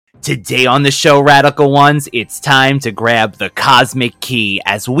Today on the show, Radical Ones, it's time to grab the cosmic key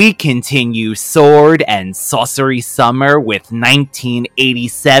as we continue Sword and Sorcery Summer with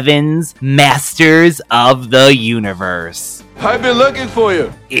 1987's Masters of the Universe. I've been looking for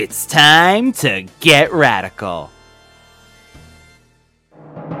you. It's time to get radical.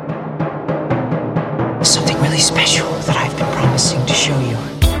 Something really special that I've been promising to show you.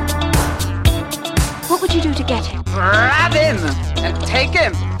 What would you do to get him? Grab him and take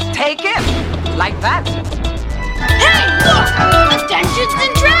him. Take him. Like that. Hey, look! A Dungeons and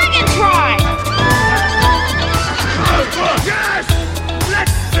Dragons ride! Yes! Let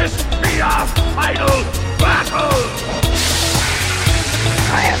this be our final battle!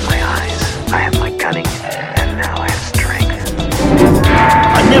 I have my eyes, I have my cunning, and now I have strength.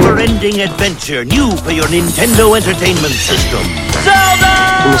 A never-ending adventure new for your Nintendo Entertainment System.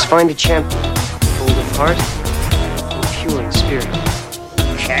 You must find a champion, bold of heart, and pure in spirit.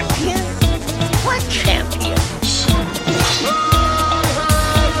 Champion? What champion?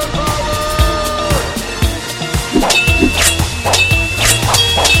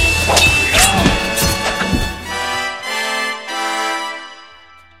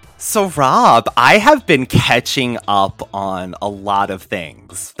 So, Rob, I have been catching up on a lot of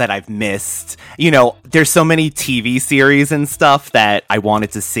things that I've missed. You know, there's so many TV series and stuff that I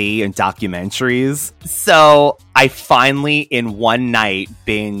wanted to see and documentaries. So I finally, in one night,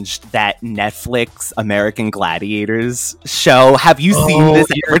 binged that Netflix American Gladiators show. Have you seen this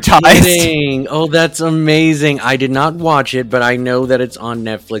advertised? Kidding. Oh, that's amazing. I did not watch it, but I know that it's on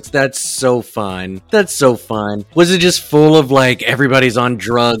Netflix. That's so fun. That's so fun. Was it just full of, like, everybody's on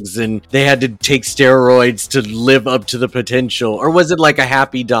drugs and they had to take steroids to live up to the potential? Or was it like a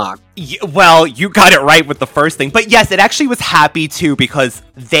happy doc? Well, you got it right with the first thing. But yes, it actually was happy too because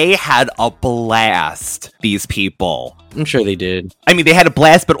they had a blast, these people. I'm sure they did. I mean, they had a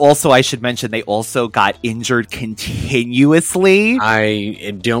blast, but also I should mention they also got injured continuously.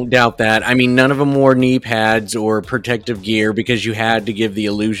 I don't doubt that. I mean, none of them wore knee pads or protective gear because you had to give the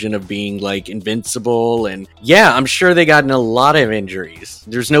illusion of being, like, invincible. And yeah, I'm sure they got in a lot of injuries.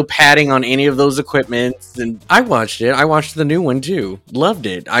 There's no padding on any of those equipments. And I watched it. I watched the new one too. Loved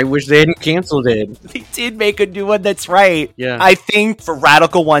it. I wish they hadn't canceled it. They did make a new one, that's right. Yeah. I think for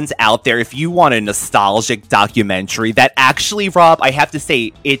Radical Ones out there, if you want a nostalgic documentary that actually, Rob, I have to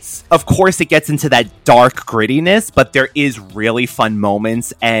say, it's, of course, it gets into that dark grittiness, but there is really fun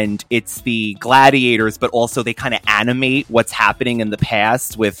moments, and it's the gladiators, but also they kind of animate what's happening in the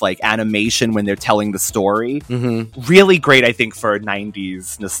past with, like, animation when they're telling the story. Mm-hmm. Really great, I think, for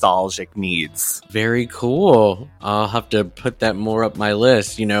 90s nostalgic needs. Very cool. I'll have to put that more up my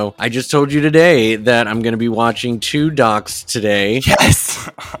list. You know, I just told you today that I'm going to be watching 2 docs today. Yes.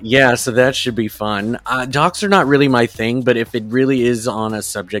 Yeah, so that should be fun. Docs are not really my thing, but if it really is on a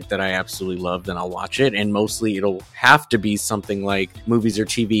subject that I absolutely love, then I'll watch it. And mostly it'll have to be something like movies or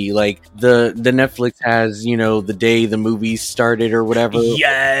TV. Like the Netflix has, you know, the day the movie started or whatever.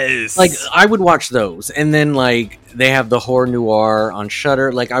 Yes. Like, I would watch those. And then, like, they have the horror noir on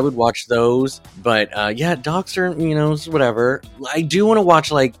Shudder. Like, I would watch those. But yeah, docs are, you know, whatever. I do want to watch,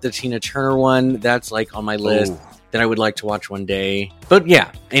 like, the Tina Turner one. That's, like, on my list. That I would like to watch one day. But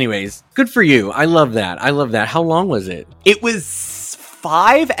yeah, anyways, good for you. I love that. I love that. How long was it? It was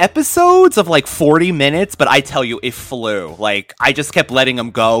 5 episodes of like 40 minutes, but I tell you, it flew. Like, I just kept letting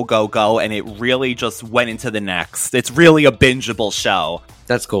them go, and it really just went into the next. It's really a bingeable show.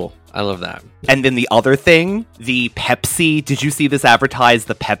 That's cool. I love that. And then the other thing, the Pepsi, did you see this advertised,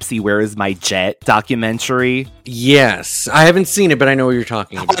 the Pepsi Where Is My Jet documentary? Yes. I haven't seen it, but I know what you're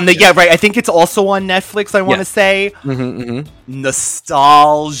talking about. Yeah, right. I think it's also on Netflix, I want to say.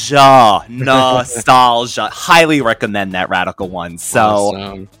 Nostalgia. Highly recommend that, Radical One. So,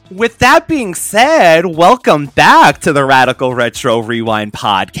 awesome. With that being said, welcome back to the Radical Retro Rewind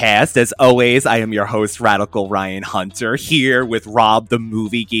podcast. As always, I am your host, Radical Ryan Hunter, here with Rob, the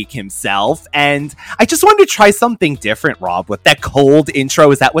movie geek himself. And I just wanted to try something different, Rob, with that cold intro.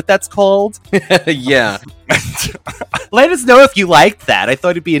 Is that what that's called? Yeah. Let us know if you liked that. I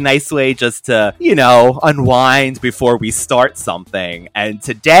thought it'd be a nice way just to, you know, unwind before we start something. And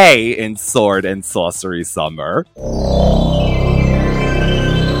today in Sword and Sorcery Summer,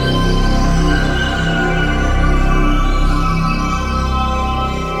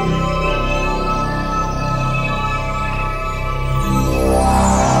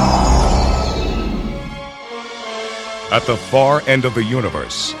 at the far end of the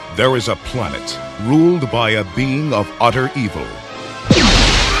universe, there is a planet ruled by a being of utter evil.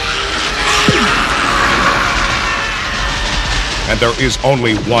 And there is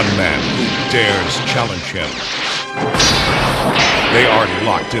only one man who dares challenge him. They are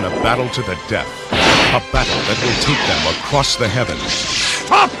locked in a battle to the death. A battle that will take them across the heavens.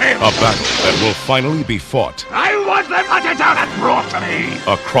 Stop him! A battle that will finally be fought. I want them hunted down and brought to me!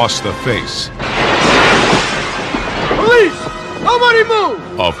 Across the face. Police! Nobody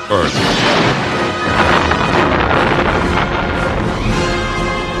move! Of Earth.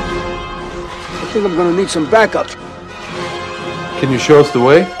 I think I'm gonna need some backup. Can you show us the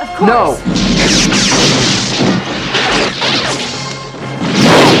way? Of course. No.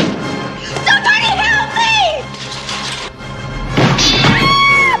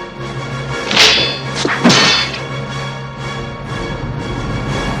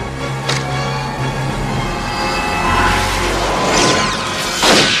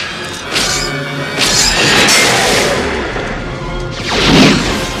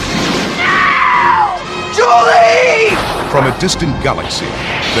 From a distant galaxy,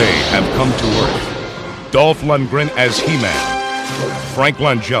 they have come to Earth. Dolph Lundgren as He-Man. Frank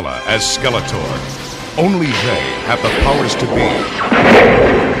Langella as Skeletor. Only they have the powers to be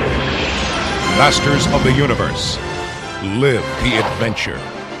Masters of the Universe. Live the adventure.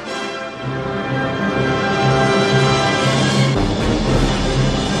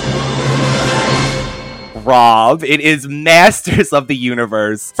 Rob, it is Masters of the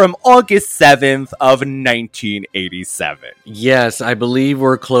Universe from August 7th of 1987. Yes, I believe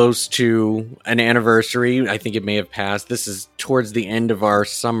we're close to an anniversary. I think it may have passed. This is towards the end of our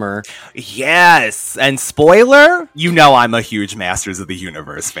summer. Yes, and spoiler, you know I'm a huge Masters of the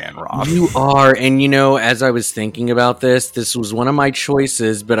Universe fan, Rob. You are, and you know, as I was thinking about this was one of my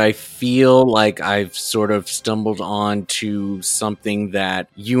choices, but I feel like I've sort of stumbled on to something that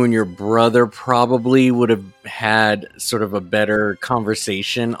you and your brother probably would have had sort of a better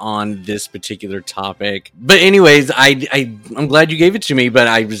conversation on this particular topic. But anyways, I'm glad you gave it to me, but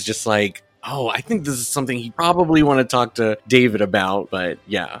I was just like, oh, I think this is something he probably want to talk to David about, but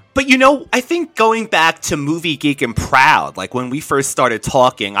yeah. But you know, I think going back to Movie Geek and Proud, like when we first started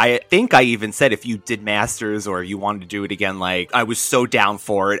talking, I think I even said if you did Masters or you wanted to do it again, like I was so down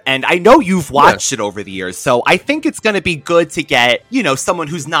for it. And I know you've watched it over the years, so I think it's going to be good to get, you know, someone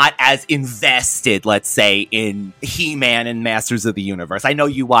who's not as invested, let's say, in He-Man and Masters of the Universe. I know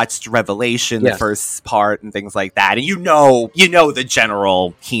you watched Revelation, the first part and things like that, and you know the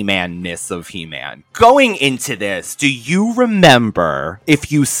general He-Man-ness of He-Man. Going into this, do you remember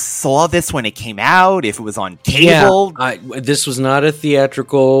if you saw this when it came out, if it was on cable? Yeah, this was not a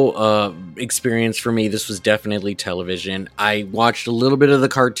theatrical experience for me. This was definitely television. I watched a little bit of the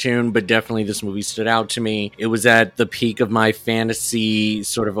cartoon, but definitely this movie stood out to me. It was at the peak of my fantasy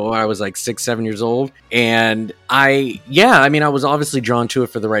sort of, I was like 6-7 years old. And I was obviously drawn to it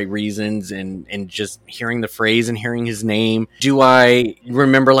for the right reasons and just hearing the phrase and hearing his name. Do I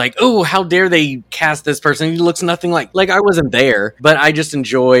remember like, oh, how dare they cast this person? He looks nothing like I wasn't there, but I just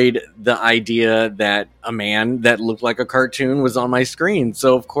enjoyed the idea that a man that looked like a cartoon was on my screen.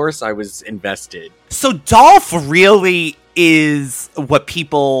 So of course I was invested. So Dolph really is what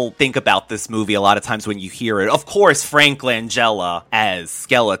people think about this movie a lot of times when you hear it. Of course, Frank Langella as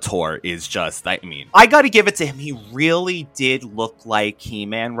Skeletor is just, I mean, I gotta give it to him. He really did look like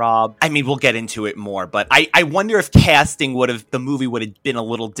He-Man, Rob. I mean, we'll get into it more, but I wonder if the movie would have been a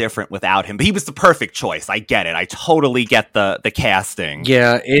little different without him. But he was the perfect choice. I get it. I totally get the casting.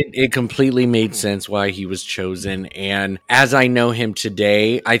 Yeah, it completely made sense why he was chosen. And as I know him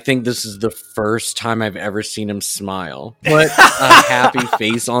today, I think this is the first time I've ever seen him smile. Put a happy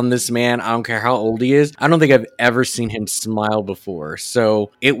face on this man. I don't care how old he is. I don't think I've ever seen him smile before. So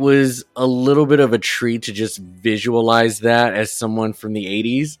it was a little bit of a treat to just visualize that as someone from the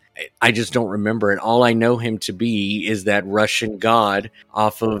 80s. I just don't remember it. All I know him to be is that Russian god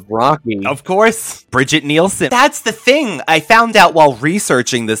off of Rocky. Of course, Bridget Nielsen. That's the thing I found out while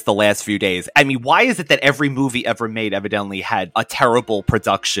researching this the last few days. I mean, why is it that every movie ever made evidently had a terrible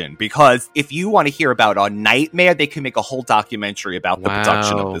production? Because if you want to hear about a nightmare, they can make a whole documentary about the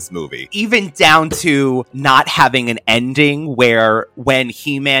production of this movie. Even down to not having an ending where when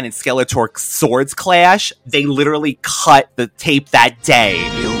He-Man and Skeletor swords clash, they literally cut the tape that day.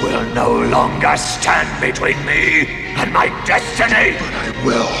 You will no longer stand between me and my destiny! But I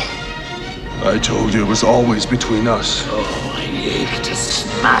will. I told you it was always between us. Oh, I ache to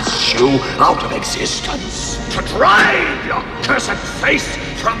smash you out of existence. To drive your cursed face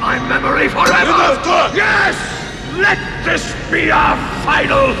from my memory forever! Enough talk! Yes! Let this be our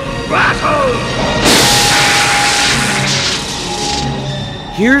final battle!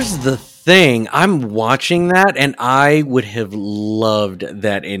 Here's the thing. I'm watching that and I would have loved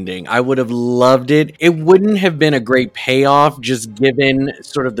that ending. I would have loved it. It wouldn't have been a great payoff just given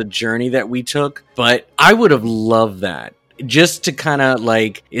sort of the journey that we took, but I would have loved that. Just to kind of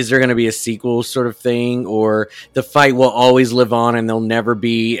like, is there going to be a sequel sort of thing, or the fight will always live on and there'll never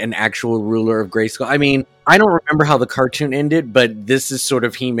be an actual ruler of Grayskull? I mean, I don't remember how the cartoon ended, but this is sort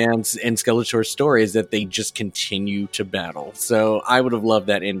of He-Man's and Skeletor's story, is that they just continue to battle. So I would have loved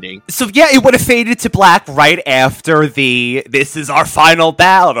that ending. So yeah, it would have faded to black right after this is our final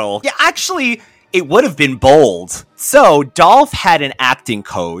battle. Yeah, actually, it would have been bold. So, Dolph had an acting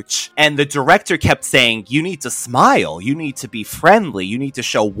coach, and the director kept saying, you need to smile, you need to be friendly, you need to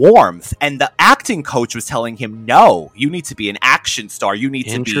show warmth. And the acting coach was telling him, no, you need to be an action star, you need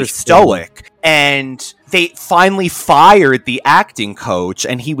to be stoic. And they finally fired the acting coach,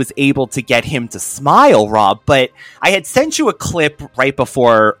 and he was able to get him to smile, Rob. But I had sent you a clip right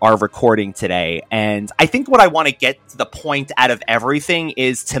before our recording today, and I think what I want to get to the point out of everything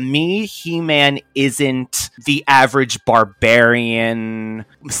is, to me, He-Man isn't the average barbarian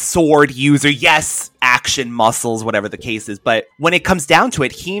sword user. Yes, action muscles, whatever the case is, but when it comes down to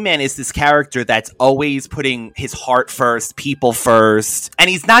it, He-Man is this character that's always putting his heart first, people first, and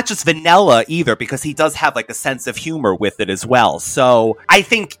he's not just vanilla either, because he does have like a sense of humor with it as well. So I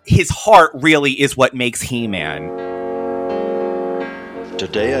think his heart really is what makes He-Man.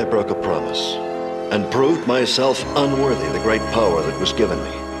 Today I broke a promise and proved myself unworthy of the great power that was given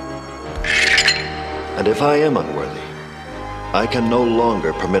me. And if I am unworthy, I can no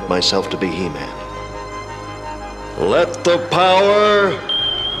longer permit myself to be He-Man. Let the power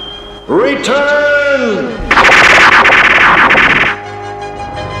return!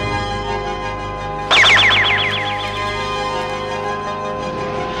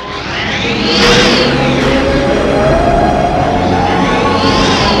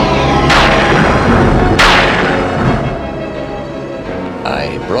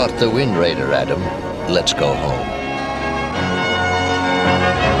 I brought the Wind Raider, Adam. Let's go home.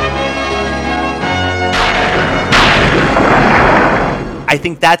 I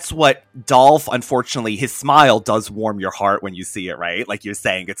think that's what Dolph, unfortunately, his smile does warm your heart when you see it, right? Like you're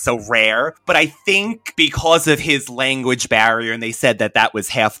saying, it's so rare. But I think because of his language barrier, and they said that that was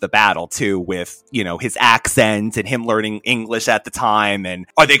half the battle too, with, you know, his accent and him learning English at the time. And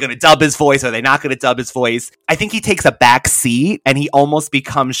are they going to dub his voice? Are they not going to dub his voice? I think he takes a back seat and he almost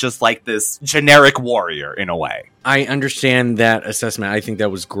becomes just like this generic warrior in a way. I understand that assessment. I think that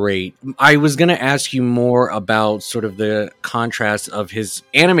was great. I was going to ask you more about sort of the contrast of his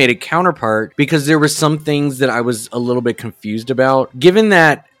animated counterpart, because there were some things that I was a little bit confused about. Given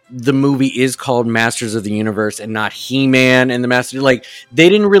that the movie is called Masters of the Universe and not He-Man and the Master, like, they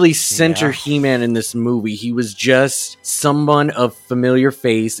didn't really center He-Man in this movie. He was just someone of familiar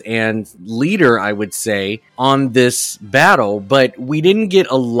face and leader, I would say, on this battle, but we didn't get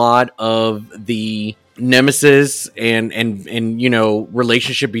a lot of the nemesis and you know,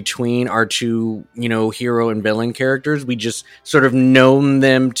 relationship between our two, you know, hero and villain characters. We just sort of known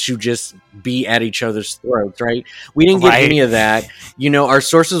them to just be at each other's throats, right? We didn't get any of that. You know, our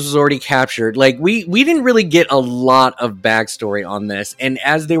sources was already captured. Like, we didn't really get a lot of backstory on this. And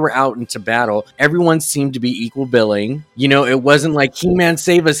as they were out into battle, everyone seemed to be equal billing. You know, it wasn't like, He-Man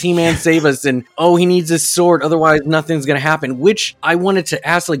save us, He-Man save us, and oh, he needs his sword, otherwise nothing's gonna happen. Which I wanted to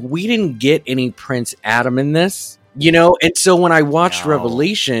ask, like, we didn't get any Prince Adam in this, you know? And so when I watched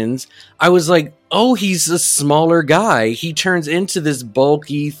Revelations, I was like, oh, he's a smaller guy. He turns into this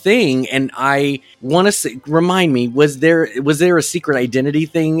bulky thing. And I want to say, remind me, was there a secret identity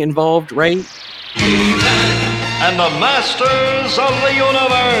thing involved, right? And the Masters of the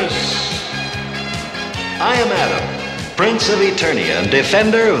Universe! I am Adam, Prince of Eternia and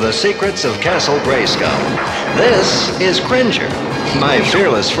defender of the secrets of Castle Grayskull. This is Cringer, my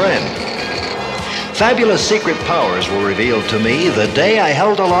fearless friend. Fabulous secret powers were revealed to me the day I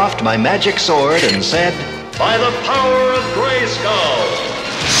held aloft my magic sword and said, "By the power of Grayskull!"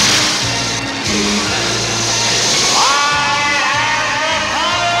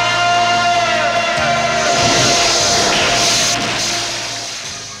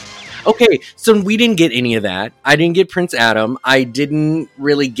 Okay, so we didn't get any of that. I didn't get Prince Adam. I didn't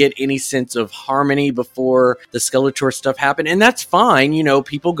really get any sense of harmony before the Skeletor stuff happened. And that's fine. You know,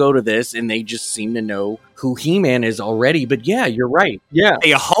 people go to this and they just seem to know who He-Man is already. But yeah, you're right. Yeah.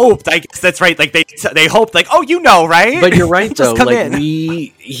 They hoped, I guess that's right. Like they hoped, like, oh, you know, right? But you're right, though. Like,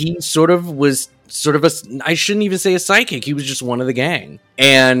 he sort of was sort of I shouldn't even say a sidekick. He was just one of the gang.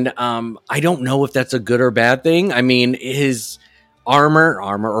 And I don't know if that's a good or bad thing. I mean, armor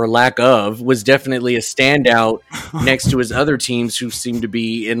or lack of was definitely a standout next to his other teams who seemed to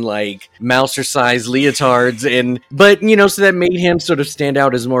be in like Mouser-sized leotards, but so that made him sort of stand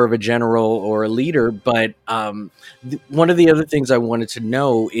out as more of a general or a leader. But one of the other things I wanted to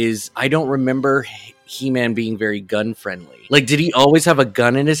know is I don't remember He-Man being very gun friendly. Like, did he always have a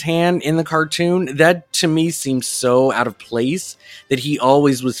gun in his hand in the cartoon? That to me seems so out of place that he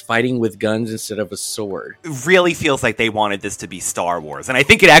always was fighting with guns instead of a sword. It really feels like they wanted this to be Star Wars, and I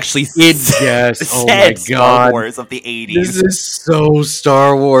think it actually oh my God. Star Wars of the 80s. This is so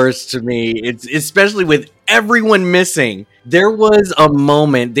Star Wars to me. It's especially with everyone missing. There was a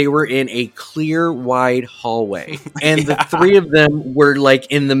moment they were in a clear, wide hallway, and the three of them were like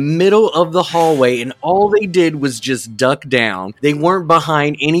in the middle of the hallway, and all they did was just duck down. They weren't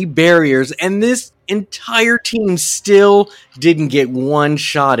behind any barriers, and this entire team still didn't get one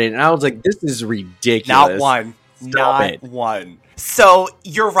shot in. And I was like, this is ridiculous. Not one. Not one. So,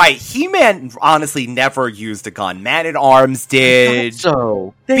 you're right. He-Man honestly never used a gun. Man-at-Arms did.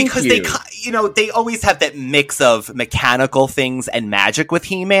 So, because they always have that mix of mechanical things and magic with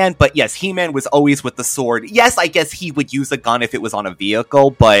He-Man. But yes, He-Man was always with the sword. Yes, I guess he would use a gun if it was on a vehicle,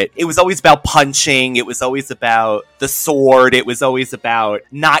 but it was always about punching. It was always about the sword. It was always about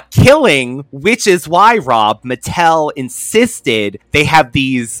not killing, which is why, Rob, Mattel insisted they have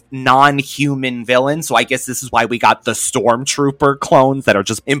these non-human villains. So I guess this is why we got the Stormtrooper clones that are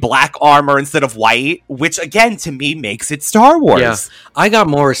just in black armor instead of white, which again to me makes it Star Wars. Yeah, I got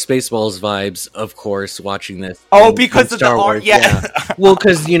more Spaceballs vibes, of course, watching this. Because of Star Wars. Yeah. Well,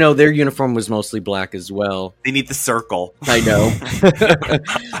 because their uniform was mostly black as well. They need the circle. I know.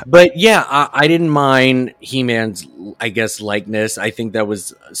 But yeah, I didn't mind He-Man's, I guess, likeness. I think that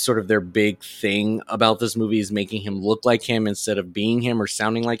was sort of their big thing about this movie, is making him look like him instead of being him or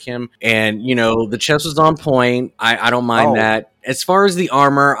sounding like him. And the chest was on point. I don't mind that. As far as the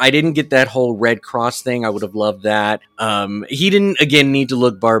armor, I didn't get that whole Red Cross thing. I would have loved that. He didn't, again, need to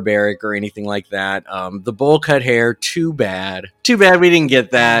look barbaric or anything like that. The bowl cut hair, too bad. Too bad we didn't get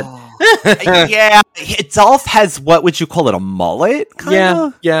that. Yeah. Dolph has, what would you call it, a mullet?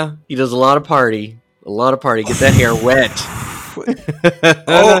 Kinda? Yeah. He does a lot of party. Get that hair wet.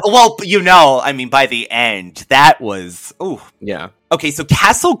 By the end, that was... Ooh. Yeah. Okay, so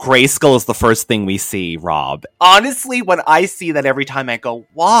Castle Grayskull is the first thing we see, Rob. Honestly, when I see that every time I go,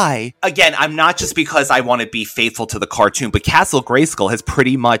 why? Again, I'm not just because I want to be faithful to the cartoon, but Castle Grayskull has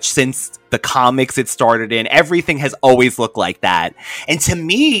pretty much, since the comics it started in, everything has always looked like that. And to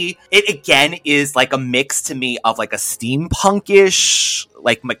me, it again is like a mix to me of like a steampunkish,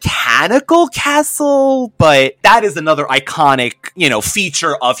 like mechanical castle, but that is another iconic,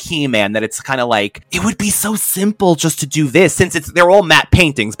 feature of He-Man, that it's kind of like, it would be so simple just to do this, since they're all matte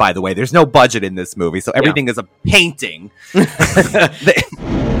paintings, by the way. There's no budget in this movie, so everything is a painting. At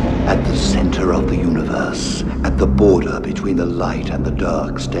the center of the universe, at the border between the light and the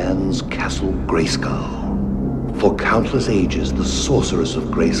dark, stands Castle Grayskull. For countless ages, the sorceress of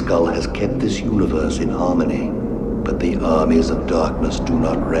Grayskull has kept this universe in harmony. But the armies of darkness do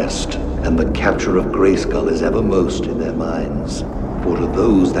not rest, and the capture of Grayskull is evermost in their minds. For to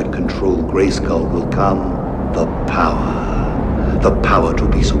those that control Grayskull will come the power. The power to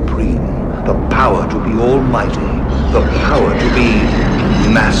be supreme, the power to be almighty, the power to be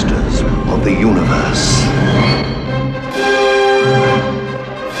masters of the universe.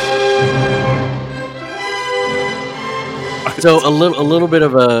 So a little bit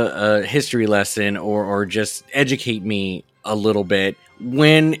of a history lesson, or just educate me a little bit.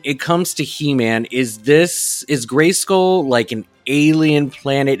 When it comes to He-Man, is Grayskull like an alien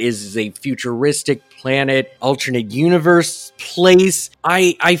planet? Is it a futuristic planet, alternate universe place?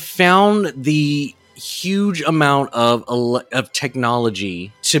 I found the huge amount of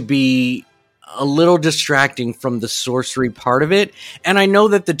technology to be a little distracting from the sorcery part of it. And I know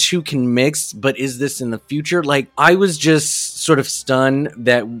that the two can mix, but is this in the future? Like, I was just sort of stunned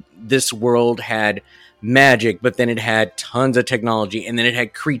that this world had magic, but then it had tons of technology, and then it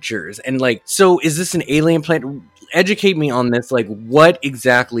had creatures. And like, so is this an alien planet? Educate me on this. Like, what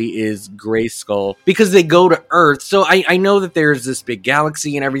exactly is Grayskull? Because they go to Earth. So I know that there's this big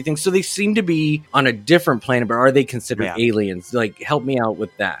galaxy and everything. So they seem to be on a different planet, but are they considered aliens? Like, help me out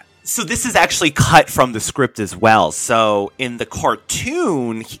with that. So this is actually cut from the script as well. So in the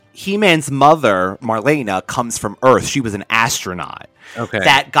cartoon, He-Man's mother, Marlena, comes from Earth. She was an astronaut.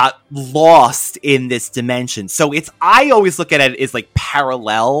 that got lost in this dimension. So I always look at it as like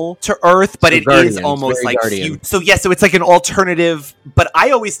parallel to Earth, but it is almost like so it's like an alternative, but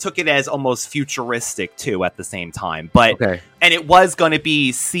I always took it as almost futuristic too at the same time. But and it was going to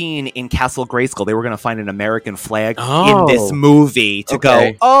be seen in Castle Grayskull. They were going to find an American flag in this movie to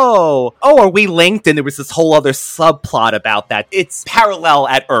go, are we linked? And there was this whole other subplot about that. It's parallel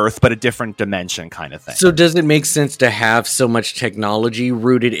at Earth, but a different dimension kind of thing. So does it make sense to have so much technology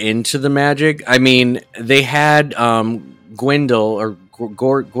rooted into the magic? I mean, they had Gwendol,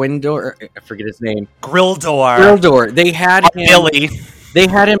 I forget his name. Grildor. They had him, Billy. They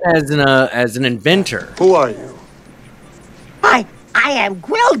had him as an inventor. Who are you? I am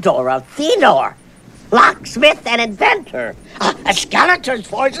Grildor of Thenor, locksmith and inventor. Skeletor's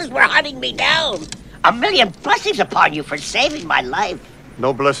forces were hunting me down. A million blessings upon you for saving my life.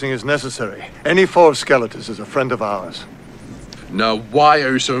 No blessing is necessary. Any foe of Skeletor's is a friend of ours. Now, why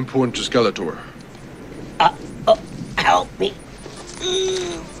are you so important to Skeletor? Help me.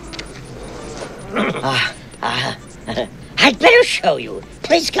 I'd better show you.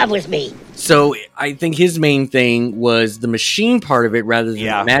 Please come with me. So I think his main thing was the machine part of it rather than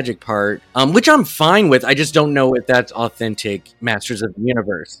the magic part, which I'm fine with. I just don't know if that's authentic Masters of the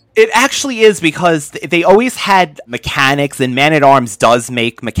Universe. It actually is, because they always had mechanics, and Man-at-Arms does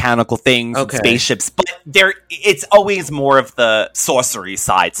make mechanical things, and spaceships, but it's always more of the sorcery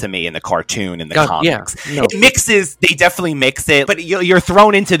side to me in the cartoon and the comics. It mixes, they definitely mix it, but you're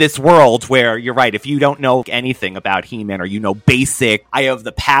thrown into this world where, you're right, if you don't know anything about He-Man, or you know basic Eye of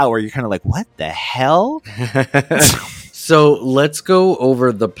the Power, you're kind of like, what the hell? So let's go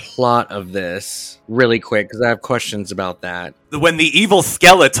over the plot of this really quick, because I have questions about that. When the evil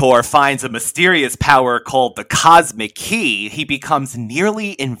Skeletor finds a mysterious power called the Cosmic Key, he becomes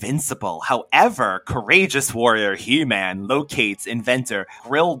nearly invincible. However, courageous warrior He-Man locates inventor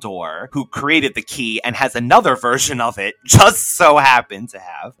Grildor, who created the key and has another version of it, just so happened to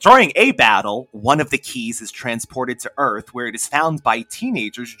have. During a battle, one of the keys is transported to Earth, where it is found by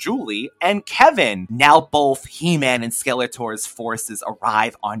teenagers Julie and Kevin. Now both He-Man and Skeletor's forces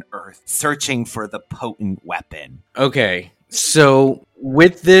arrive on Earth, searching for the potent weapon. Okay. So,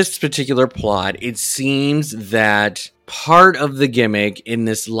 with this particular plot, it seems that part of the gimmick in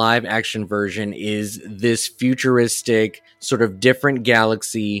this live action version is this futuristic, sort of different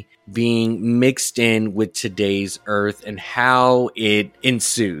galaxy being mixed in with today's Earth and how it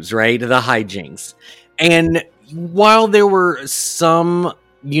ensues, right? The hijinks. And while there were some,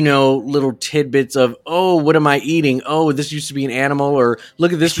 little tidbits of, what am I eating? Oh, this used to be an animal, or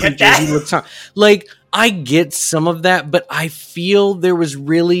look at this creature. Like, I get some of that, but I feel there was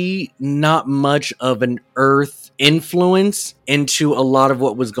really not much of an Earth influence into a lot of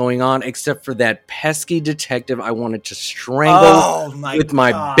what was going on, except for that pesky detective I wanted to strangle with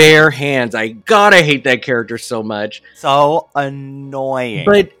my bare hands. I gotta hate that character so much. So annoying.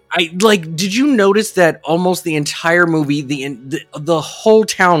 But did you notice that almost the entire movie, the whole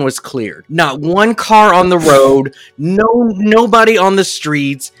town was cleared? Not one car on the road, nobody on the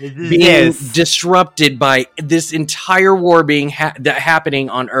streets being disrupted by this entire war being happening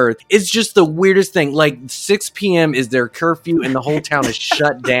on Earth. It's just the weirdest thing. Like 6 p.m. is their curfew and the whole town is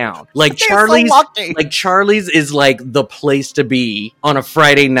shut down. Like Charlie's is like the place to be on a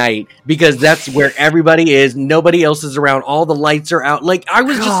Friday night, because that's where everybody is. Nobody else is around. All the lights are out. Like, I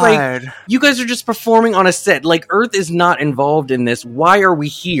was just like, you guys are just performing on a set. Like, Earth is not involved in this. Why are we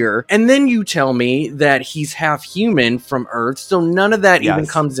here? And then you tell me that he's half human from Earth, so none of that even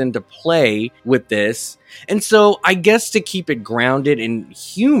comes into play with this. And so I guess to keep it grounded and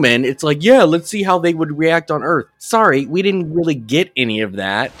human, it's like, let's see how they would react on Earth. Sorry, we didn't really get any of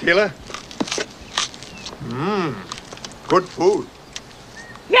that. Taylor? Good food.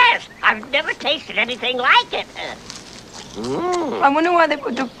 Yes, I've never tasted anything like it. I wonder why they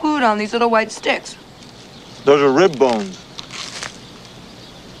put the food on these little white sticks. Those are rib bones.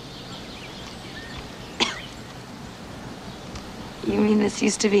 You mean this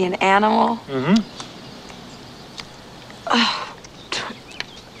used to be an animal? Mm-hmm.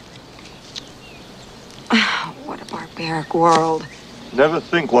 What a barbaric world. Never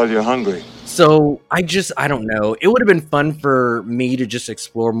think while you're hungry. So, I don't know. It would have been fun for me to just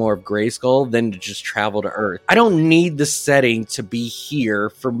explore more of Grayskull than to just travel to Earth. I don't need the setting to be here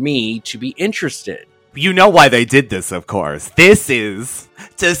for me to be interested. You know why they did this, of course. This is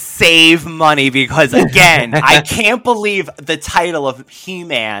to save money, because, again, I can't believe the title of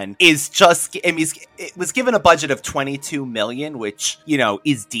He-Man is just... it was given a budget of $22 million, which,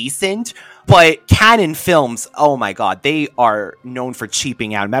 is decent. But Canon Films, oh my god, they are known for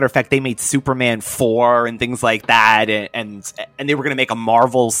cheaping out. Matter of fact, they made Superman 4 and things like that, and they were going to make a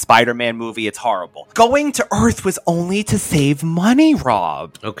Marvel Spider-Man movie. It's horrible. Going to Earth was only to save money,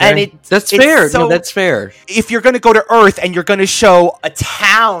 Rob. Okay. And that's fair. No, that's fair. If you're going to go to Earth and you're going to show a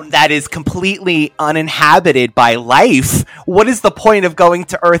town that is completely uninhabited by life, what is the point of going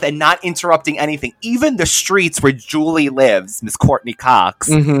to Earth and not interrupting anything? Even the streets where Julie lives, Miss Courtney Cox,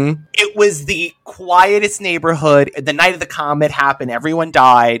 it was the quietest neighborhood. The night of the comet happened. Everyone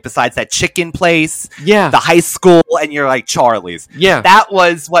died besides that chicken place, the high school, and you're like, Charlie's. Yeah. That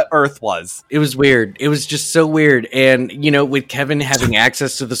was what Earth was. It was weird. It was just so weird. And, you know, with Kevin having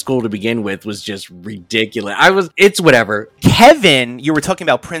access to the school to begin with was just ridiculous. It's whatever. Kevin, you were talking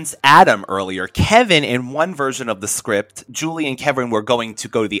about Prince Adam earlier. Kevin, in one version of the script, Julie and Kevin were going to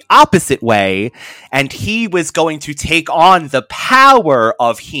go the opposite way, and he was going to take on the power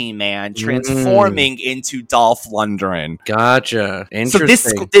of He-Man, transforming into Dolph Lundgren. Gotcha.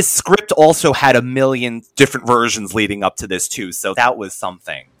 Interesting. So this script also had a million different versions leading up to this too, so that was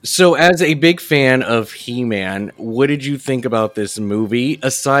something. So as a big fan of He-Man, what did you think about this movie?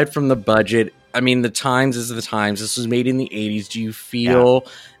 Aside from the budget, I mean, the times is the times. This was made in the 80s. Do you feel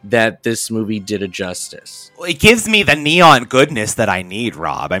that this movie did it justice? Well, it gives me the neon goodness that I need,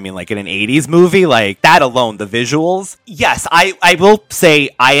 Rob. I mean, like in an 80s movie, like that alone, the visuals. Yes, I will say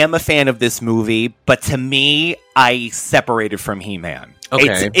I am a fan of this movie, but to me, I separated from He-Man.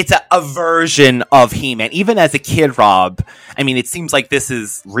 Okay. It's a version of He-Man. Even as a kid, Rob, I mean, it seems like this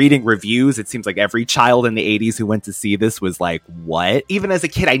is reading reviews. It seems like every child in the 80s who went to see this was like, what? Even as a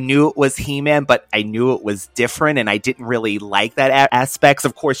kid, I knew it was He-Man, but I knew it was different, and I didn't really like that aspects.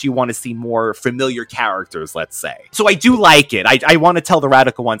 Of course, you want to see more familiar characters, let's say. So I do like it. I want to tell the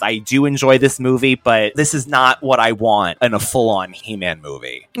radical ones, I do enjoy this movie, but this is not what I want in a full-on He-Man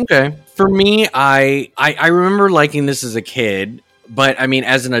movie. Okay. For me, I remember liking this as a kid. But, I mean,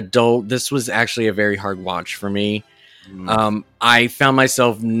 as an adult, this was actually a very hard watch for me. I found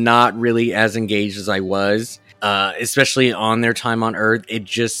myself not really as engaged as I was, especially on their time on Earth. It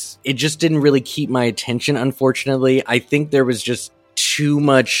just didn't really keep my attention, unfortunately. I think there was just too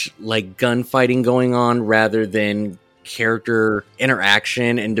much, like, gunfighting going on rather than character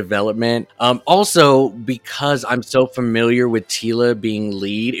interaction and development. Also, because I'm so familiar with Teela being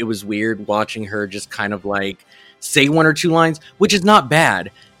lead, it was weird watching her just kind of, like, say one or two lines, which is not bad.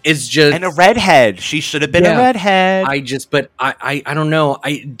 It's just... And a redhead. She should have been a redhead. I don't know.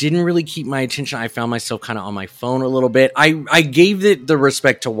 I didn't really keep my attention. I found myself kind of on my phone a little bit. I gave it the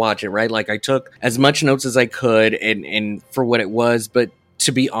respect to watch it, right? Like, I took as much notes as I could and for what it was, but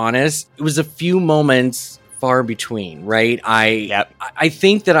to be honest, it was a few moments far between, right? I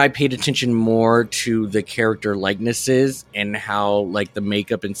think that I paid attention more to the character likenesses and how like the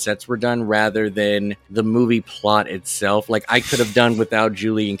makeup and sets were done rather than the movie plot itself. Like I could have done without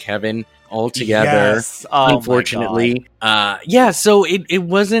Julie and Kevin altogether. Yes. Oh, unfortunately. So it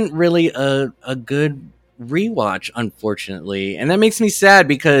wasn't really a good rewatch, unfortunately, and that makes me sad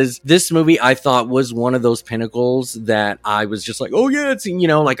because this movie I thought was one of those pinnacles that I was just like, oh yeah, it's, you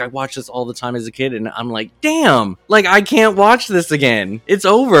know, like I watched this all the time as a kid and I'm like, damn, like I can't watch this again, it's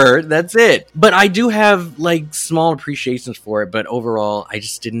over, that's it. But I do have like small appreciations for it, but overall I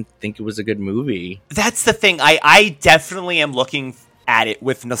just didn't think it was a good movie. That's the thing. I definitely am looking at it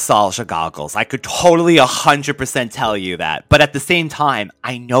with nostalgia goggles. I could totally 100% tell you that. But at the same time,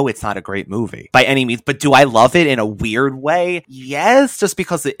 I know it's not a great movie by any means. But do I love it in a weird way? Yes, just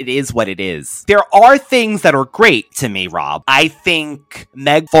because it is what it is. There are things that are great to me, Rob. I think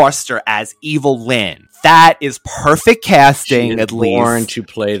Meg Foster as Evil Lynn, that is perfect casting, at least. Born to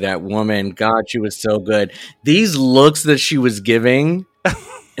play that woman. God, she was so good. These looks that she was giving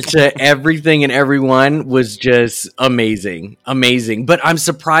to everything and everyone was just amazing. But I'm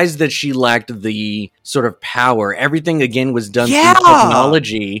surprised that she lacked the sort of power. Everything again was done through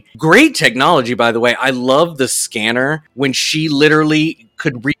technology. Great technology, by the way. I love the scanner when she literally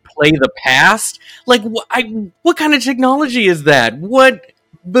could replay the past. Like what kind of technology is that? What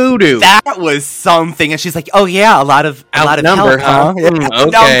voodoo? That was something. And she's like, oh yeah, a lot of outnumbered, huh?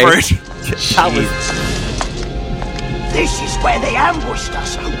 Outnumbered. This is where they ambushed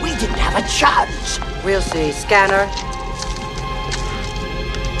us. We didn't have a chance. We'll see. Scanner.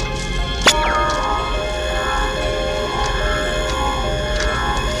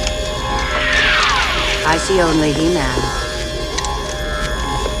 I see only He-Man.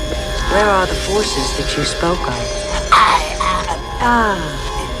 Where are the forces that you spoke of?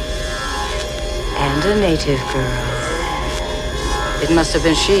 And a native girl. It must have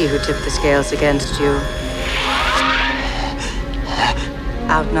been she who tipped the scales against you.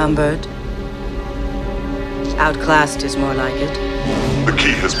 Outnumbered, Outclassed is more like it. The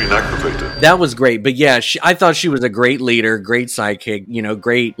key has been activated. That was great. But yeah, I thought she was a great leader, great sidekick,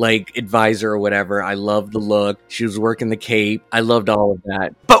 great like advisor or whatever. I loved the look. She was working the cape. I loved all of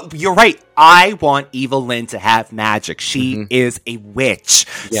that. But you're right. I want Evelyn to have magic. She is a witch.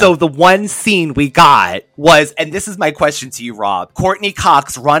 Yeah. So the one scene we got was, and this is my question to you, Rob, Courtney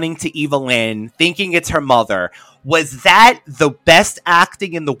Cox running to Evelyn, thinking it's her mother. Was that the best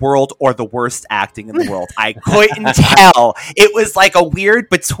acting in the world or the worst acting in the world? I couldn't tell. It was like a weird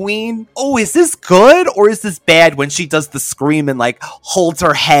between, is this good or is this bad when she does the scream and like holds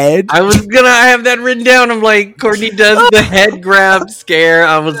her head? I was gonna have that written down. I'm like, Courtney does the head grab scare.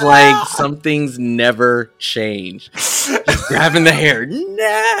 I was like, some things never change. Just grabbing the hair.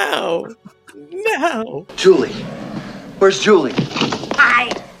 No. Julie. Where's Julie?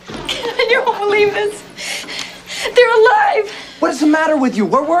 I don't believe this. They're alive! What is the matter with you?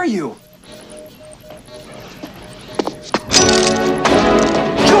 Where were you? Julie!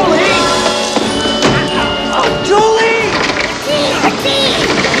 Oh, Julie!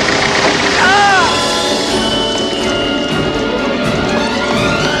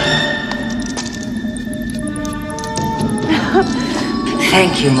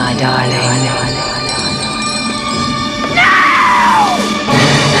 Thank you, my darling.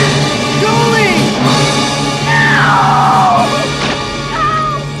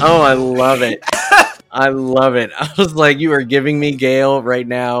 Oh, I love it. I love it. I was like, you are giving me Gale right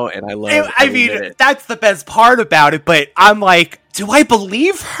now, and I love it. I mean, that's the best part about it, but I'm like, do I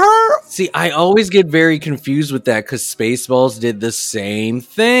believe her? See, I always get very confused with that because Spaceballs did the same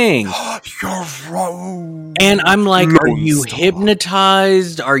thing. You're wrong. And I'm like, are you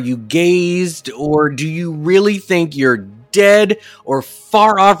hypnotized? Are you gazed? Or do you really think your dead or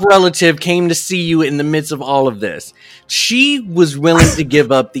far off relative came to see you in the midst of all of this? She was willing to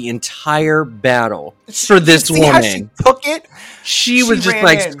give up the entire battle for this woman. How she took it? She was just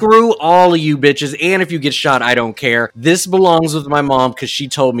like, screw all of you bitches. And if you get shot, I don't care. This belongs with my mom because she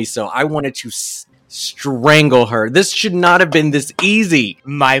told me so. I wanted to strangle her. This should not have been this easy.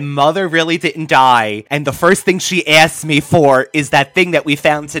 My mother really didn't die. And the first thing she asked me for is that thing that we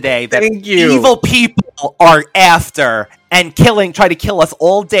found today that evil people are after and try to kill us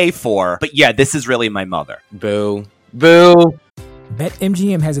all day for. But yeah, this is really my mother. Boo. Boo.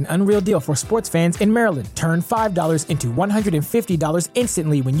 BetMGM has an unreal deal for sports fans in Maryland. Turn $5 into $150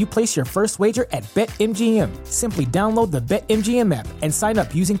 instantly when you place your first wager at BetMGM. Simply download the BetMGM app and sign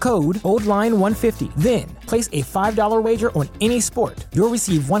up using code OldLine150. Then, place a $5 wager on any sport. You'll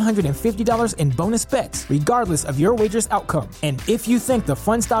receive $150 in bonus bets, regardless of your wager's outcome. And if you think the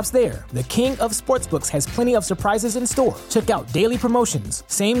fun stops there, the king of sportsbooks has plenty of surprises in store. Check out daily promotions,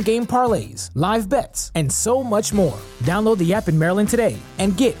 same-game parlays, live bets, and so much more. Download the app in Maryland today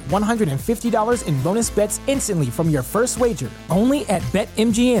and get $150 in bonus bets instantly from your first wager. Only at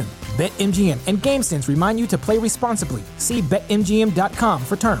BetMGM. BetMGM and GameSense remind you to play responsibly. See BetMGM.com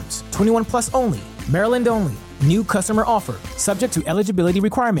for terms. 21 plus only. Maryland only. New customer offer. Subject to eligibility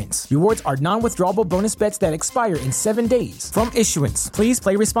requirements. Rewards are non-withdrawable bonus bets that expire in 7 days. From issuance, please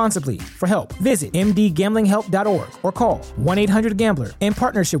play responsibly. For help, visit mdgamblinghelp.org or call 1-800-GAMBLER in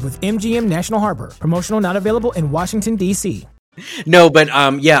partnership with MGM National Harbor. Promotional not available in Washington, D.C. No, but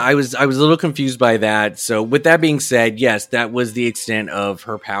yeah, I was a little confused by that. So with that being said, yes, that was the extent of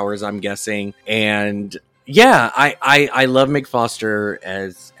her powers, I'm guessing. And yeah, I love Meg Foster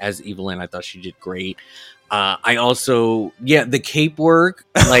as Evelyn. I thought she did great. I also, the cape work,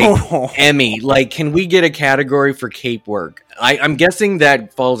 like Emmy, like, can we get a category for cape work? I'm guessing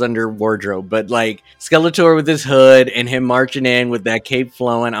that falls under wardrobe, but like Skeletor with his hood and him marching in with that cape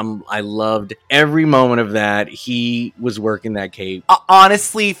flowing, I loved every moment of that. He was working that cape.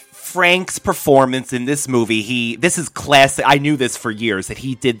 Honestly, Frank's performance in this movie, this is classic. I knew this for years, that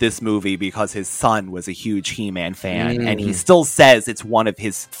he did this movie because his son was a huge He-Man fan, and he still says it's one of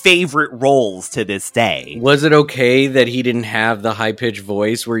his favorite roles to this day. Was it okay that he didn't have the high-pitched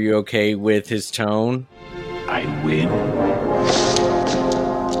voice? Were you okay with his tone? I win.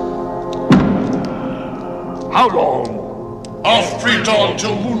 How long? Off pre-dawn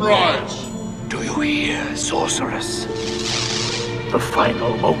till moonrise. Do you hear, sorceress? The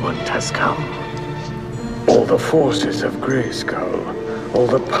final moment has come. All the forces of Grayskull, all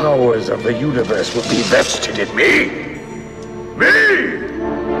the powers of the universe will be vested in me. Me!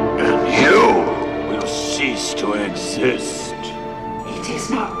 And you will cease to exist. It is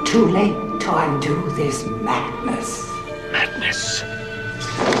not too late to undo this madness. Madness.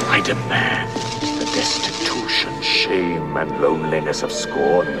 I demand the destitution, shame, and loneliness of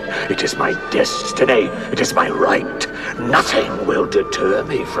scorn. It is my destiny. It is my right. Nothing will deter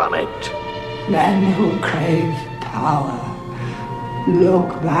me from it. Men who crave power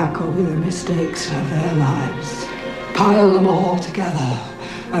look back over the mistakes of their lives, pile them all together,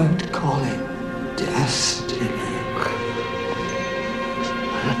 and call it destiny.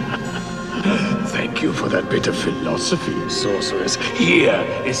 Thank you for that bit of philosophy, sorceress. Here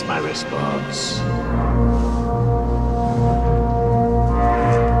is my response.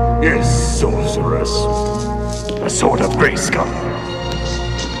 Yes, sorceress. A sword of Grayskull.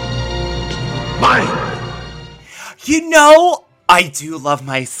 Mine! You know, I do love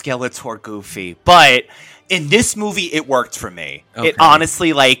my Skeletor Goofy, but in this movie, it worked for me. Okay. It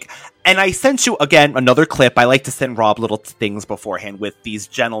honestly, and I sent you, again, another clip. I like to send Rob little things beforehand with these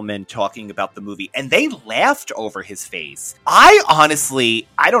gentlemen talking about the movie, and they laughed over his face. I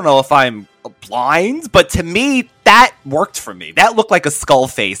don't know if I'm blind, but to me, that worked for me. That looked like a skull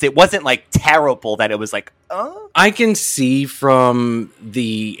face. It wasn't, terrible that it was I can see from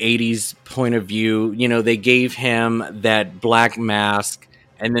the 80s point of view, they gave him that black mask,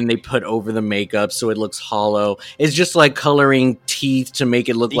 and then they put over the makeup so it looks hollow. It's just like coloring teeth to make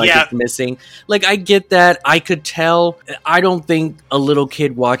it look like it's missing. I get that. I could tell. I don't think a little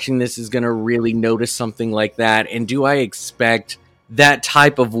kid watching this is going to really notice something like that. And do I expect that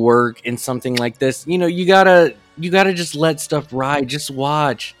type of work in something like this? You gotta just let stuff ride. Just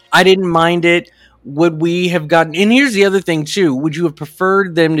watch. I didn't mind it. Would we have gotten... And here's the other thing, too. Would you have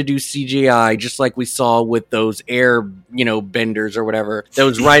preferred them to do CGI, just like we saw with those air, benders or whatever, that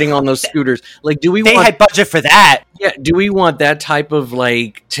was riding on those scooters? They had budget for that. Yeah, do we want that type of,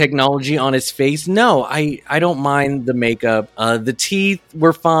 technology on his face? No, I don't mind the makeup. The teeth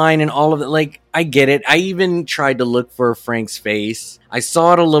were fine and all of it. I get it. I even tried to look for Frank's face. I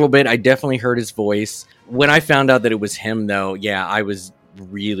saw it a little bit. I definitely heard his voice. When I found out that it was him, though, yeah, I was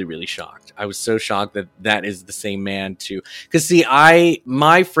really, really shocked. I was so shocked that is the same man too. Because see,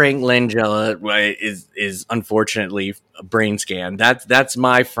 my Frank Langella is unfortunately a brain scan. That's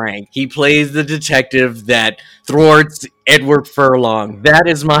my Frank. He plays the detective that thwarts Edward Furlong. That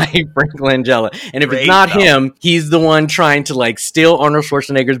is my Frank Langella. And if it's not him, he's the one trying to steal Arnold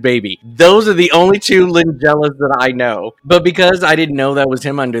Schwarzenegger's baby. Those are the only two Langellas that I know. But because I didn't know that was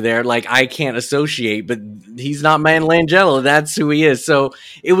him under there, I can't associate. But he's not man Langella. That's who he is. So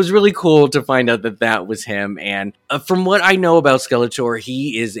it was really cool to find out that was him. And from what I know about Skeletor,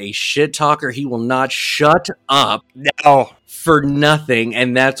 he is a shit talker. He will not shut up. No. For nothing,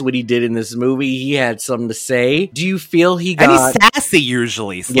 and that's what he did in this movie. He had something to say. Do you feel he got... And he's sassy,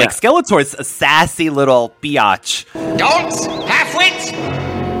 usually. Yeah. Skeletor's a sassy little biatch. Dolts, half-wits,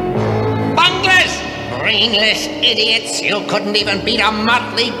 bunglers, brainless idiots. You couldn't even beat a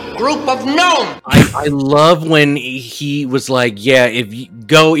motley group of gnomes. I love when he was like, yeah, if you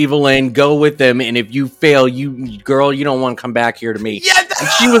go, Evelyn, go with them, and if you fail, you don't want to come back here to me. Yeah, and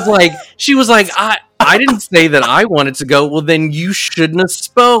she was like, I didn't say that I wanted to go. Well, then you shouldn't have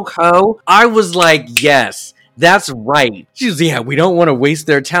spoke, ho. I was like, yes, that's right. She was, yeah, we don't want to waste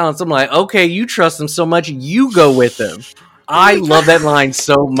their talents. I'm like, okay, you trust them so much, you go with them. I love that line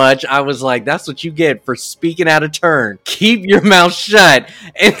so much. I was like, that's what you get for speaking out of turn. Keep your mouth shut.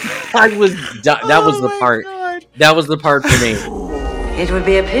 And that was the part. God. That was the part for me. It would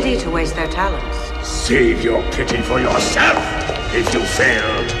be a pity to waste their talents. Save your pity for yourself if you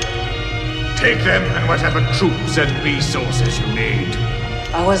fail. Take them and whatever troops and resources you need.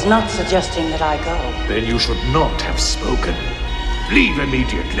 I was not suggesting that I go. Then you should not have spoken. Leave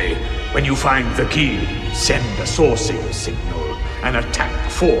immediately. When you find the key, send a sourcing signal. An attack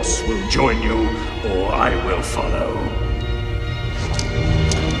force will join you, or I will follow.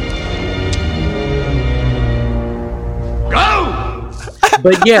 Go!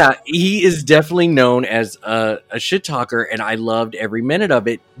 But yeah, he is definitely known as a shit talker, and I loved every minute of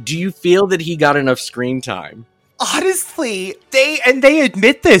it. Do you feel that he got enough screen time? Honestly, they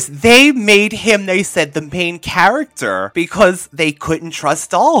admit this. They made him, they said, the main character because they couldn't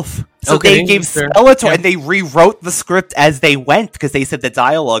trust Dolph. So they gave Skeletor, and they rewrote the script as they went because they said the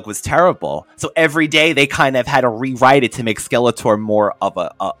dialogue was terrible. So every day they kind of had to rewrite it to make Skeletor more of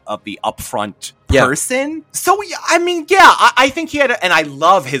the upfront person. So I think he had, and I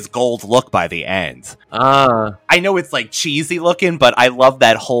love his gold look by the end. I know it's cheesy looking, but I love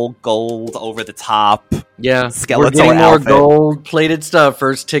that whole gold over the top. Yeah, Skeletor we're getting more outfit. gold plated stuff.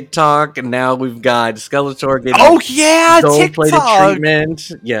 First TikTok, and now we've got Skeletor getting gold plated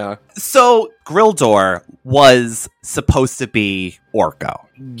treatment. Yeah. So Grildor was supposed to be Orko.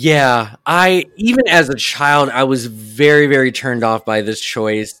 Yeah, even as a child, I was very, very turned off by this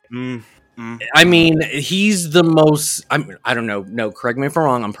choice. I mean, he's the most... I don't know. No, correct me if I'm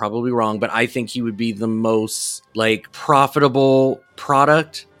wrong. I'm probably wrong, but I think he would be the most profitable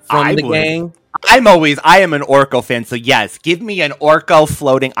product from the gang. I am an Orko fan, so yes, give me an Orko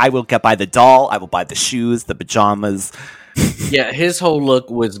floating. I will get by the doll. I will buy the shoes, the pajamas. Yeah, his whole look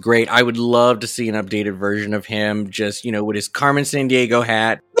was great. I would love to see an updated version of him, just, with his Carmen Sandiego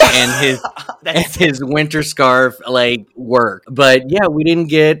hat and his winter scarf, work. But yeah, we didn't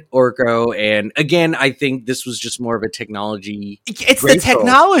get Orko, and again, I think this was just more of a technology. It's the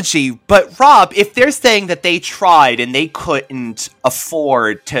technology, but Rob, if they're saying that they tried and they couldn't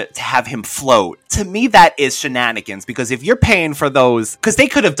afford to have him float, to me that is shenanigans, because if you're paying for those, because they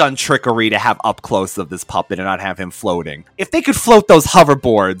could have done trickery to have up close of this puppet and not have him floating. If they could float those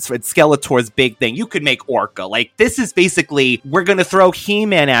hoverboards with Skeletor's big thing, you could make Orko. This is basically, we're going to throw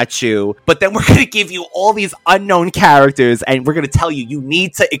He-Man at you, but then we're going to give you all these unknown characters, and we're going to tell you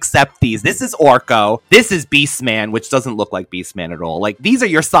need to accept these. This is Orko. This is Beastman, which doesn't look like Beastman at all. These are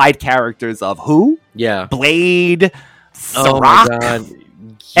your side characters of who? Yeah. Blade, Oh Sirach, my God.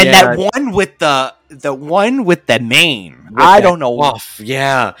 and Yeah. that one with the one with the mane. I don't know.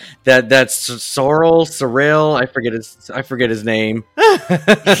 Yeah, that's Cyril. I forget his name.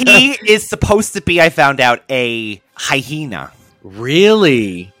 He is supposed to be, I found out, a hyena.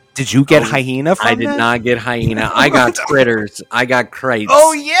 Really? Did you get hyena from I did that? not get hyena. I got critters. I got Krites.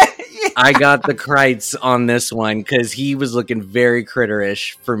 Oh, yeah. I got the Krites on this one because he was looking very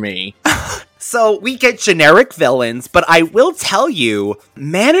critterish for me. So we get generic villains, but I will tell you,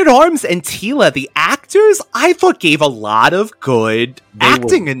 Man-at-Arms and Teela, the actors, I thought gave a lot of good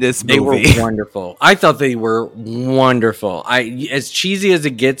acting in this movie. They were wonderful. I thought they were wonderful. As cheesy as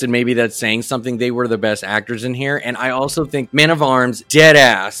it gets, and maybe that's saying something, they were the best actors in here. And I also think Man-at-Arms,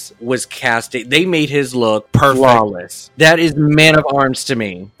 deadass, was casted. They made his look flawless. That is Man-at-Arms to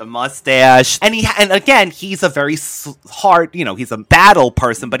me. The mustache. And again, he's a very hard, he's a battle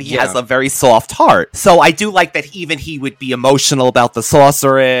person, but he has a very soft heart. So I do like that even he would be emotional about the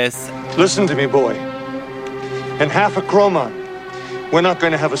sorceress. Listen to me, boy. In half a chroma, we're not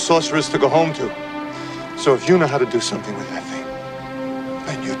going to have a sorceress to go home to. So if you know how to do something with that thing,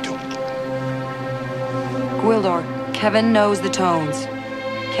 then you do. Gwildor, Kevin knows the tones.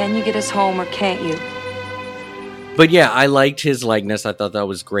 Can you get us home or can't you? But yeah, I liked his likeness. I thought that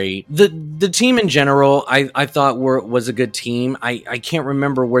was great. The team in general, I thought was a good team. I can't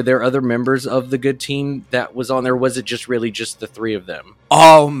remember, were there other members of the good team that was on there? Was it just really just the three of them?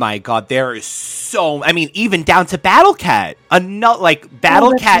 Oh my God, there is even down to Battle Cat.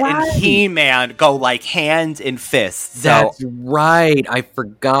 Battle Cat and He-Man go hand in fist. So. That's right. I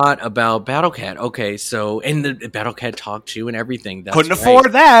forgot about Battle Cat. Okay, so, and the Battle Cat talked to and everything. That's Couldn't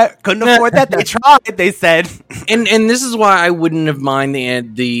afford that. They tried, they said. And this is why I wouldn't have mind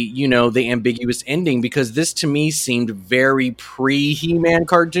the ambiguous ending, because this to me seemed very pre-He-Man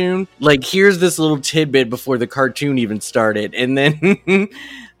cartoon. Here's this little tidbit before the cartoon even started, and then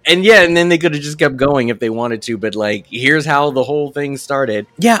and then they could have just kept going if they wanted to, but here's how the whole thing started.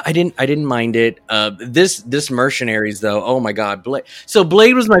 Yeah, I didn't mind it. This Mercenaries though, oh my God, Blade. So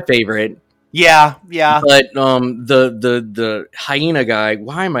Blade was my favorite. Yeah. But the hyena guy,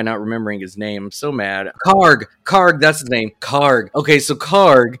 why am I not remembering his name? I'm so mad. Karg, that's his name. Karg. Okay, so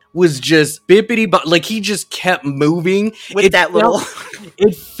Karg was just bippity he just kept moving.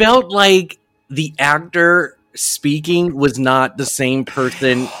 It felt like the actor speaking was not the same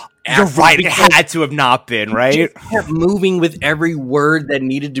person. You're right, it had to have not been, right? He just kept moving with every word that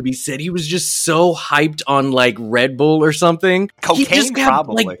needed to be said. He was just so hyped on Red Bull or something. Cocaine, he just kept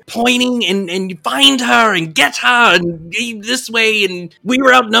probably. Pointing and find her and get her and this way, and we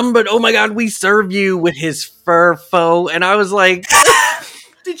were outnumbered. Oh my God, we serve you, with his fur foe. And I was like,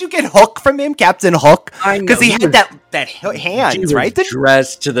 did you get Hook from him, Captain Hook? I know. Because he had that hands, right?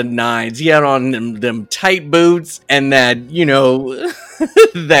 Dressed to the nines. He had on them tight boots and that,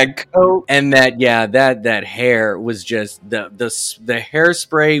 that coat, and that hair was just the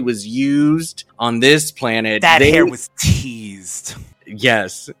hairspray was used on this planet. That hair was teased.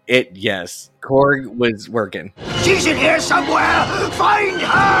 Yes. Korg was working. She's in here somewhere! Find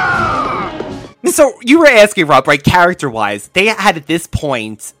her! So you were asking, Rob, right? Character-wise, they had at this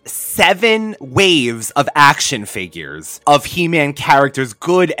point 7 waves of action figures of He-Man characters,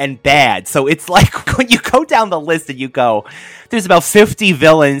 good and bad. So it's when you go down the list and you go, there's about 50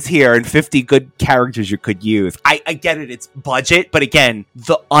 villains here and 50 good characters you could use. I get it, it's budget, but again,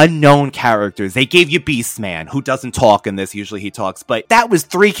 the unknown characters. They gave you Beastman, who doesn't talk in this. Usually he talks, but that was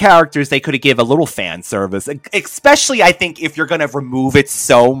 3 characters they could have given a little fan service. Especially, I think, if you're going to remove it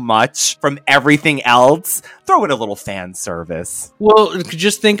so much from everything else, throw in a little fan service. Well,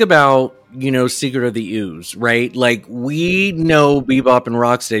 just think about Secret of the Ooze, right? Like, we know Bebop and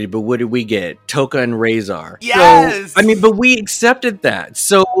Rocksteady, but what did we get? Toka and Razor. Yes! So, but we accepted that.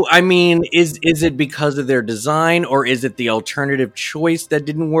 So, is it because of their design, or is it the alternative choice that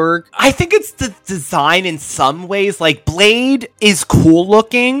didn't work? I think it's the design in some ways. Like, Blade is cool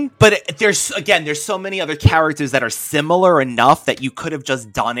looking, but there's so many other characters that are similar enough that you could have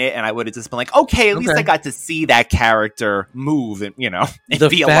just done it, and I would have just been like, okay, at least I got to see that character move and, and the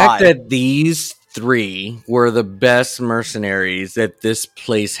be fact alive. that these 3 were the best mercenaries that this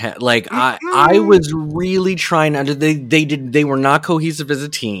place had. Like, I was really trying to. They were not cohesive as a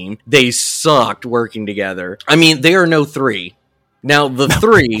team. They sucked working together. They are no 3. Now the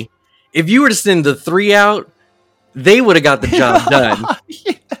 3, if you were to send the 3 out, they would have got the job done.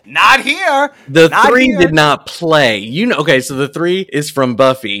 Not here. The 3 did not play. Okay, so the 3 is from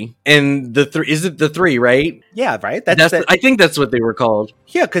Buffy, and the 3 is it the 3, right? Yeah, right. I think that's what they were called.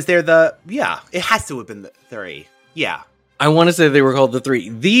 Yeah, because they're it has to have been the 3. Yeah. I want to say they were called the 3.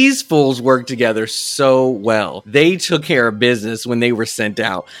 These fools worked together so well. They took care of business when they were sent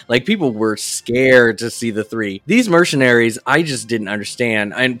out. Like, people were scared to see the 3. These mercenaries, I just didn't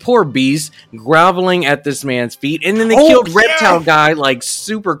understand. And poor Beast groveling at this man's feet. And then they killed Reptile Guy, like,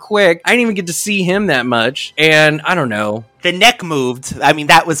 super quick. I didn't even get to see him that much. And I don't know. The neck moved.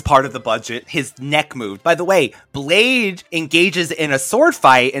 That was part of the budget. His neck moved. By the way, Blade engages in a sword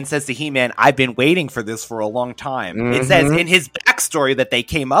fight and says to He-Man, I've been waiting for this for a long time. Mm-hmm. It says in his backstory that they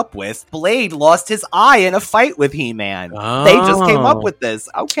came up with, Blade lost his eye in a fight with He-Man. Oh. They just came up with this.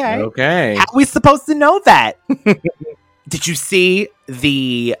 Okay. How are we supposed to know that? Did you see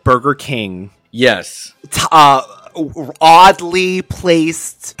the Burger King? Yes. Oddly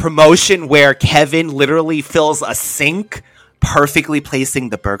placed promotion where Kevin literally fills a sink, perfectly placing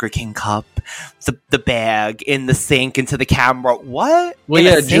the Burger King cup, the bag in the sink into the camera. What? Well,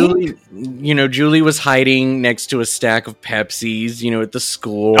 yeah, Julie. Julie was hiding next to a stack of Pepsis. At the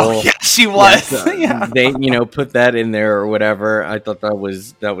school. Oh yeah, she was. Yeah, they put that in there or whatever. I thought that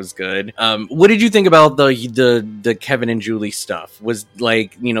was good. What did you think about the Kevin and Julie stuff? Was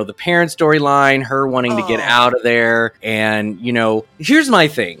the parent storyline, her wanting to get out of there, and here's my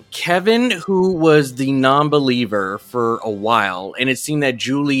thing: Kevin, who was the non-believer for a while, and it seemed that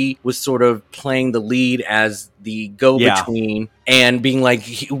Julie was sort of playing the lead as the go-between and being like,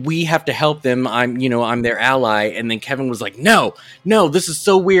 we have to help them. I'm their ally. And then Kevin was like, no, this is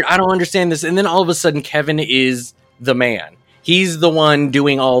so weird. I don't understand this. And then all of a sudden, Kevin is the man. He's the one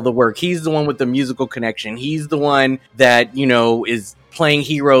doing all the work. He's the one with the musical connection. He's the one that, is playing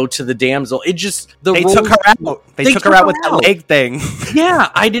hero to the damsel. It just they took her out. They took her out with that leg thing.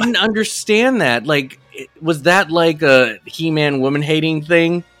 Yeah, I didn't understand that. Like, was that like a He-Man woman hating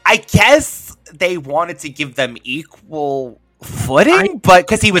thing? I guess they wanted to give them equal footing, but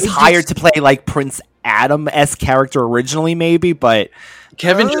because he was hired to play like Prince Adam-esque character originally, maybe, but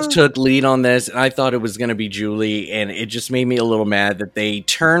Kevin just took lead on this, and I thought it was going to be Julie, and it just made me a little mad that they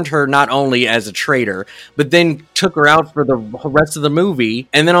turned her not only as a traitor, but then took her out for the rest of the movie,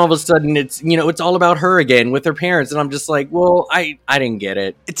 and then all of a sudden it's all about her again with her parents, and I'm just like, well, I didn't get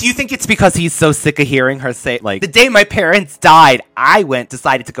it. Do you think it's because he's so sick of hearing her say, like, the day my parents died, I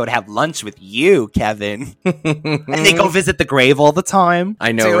decided to go to have lunch with you, Kevin, and they go visit the grave all the time?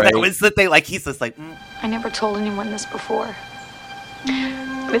 I know, right? That was the thing, like, he's just like, I never told anyone this before.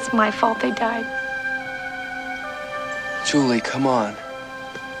 But it's my fault they died. Julie, come on.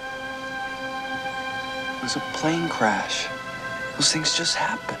 It was a plane crash. Those things just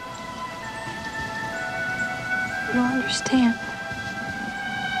happen. You don't understand.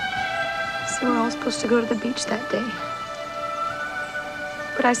 See, we're all supposed to go to the beach that day.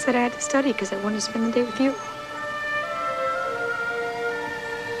 But I said I had to study because I wanted to spend the day with you.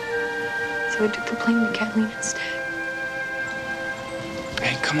 So I took the plane to Kathleen instead.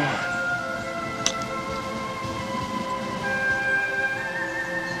 Hey, come on.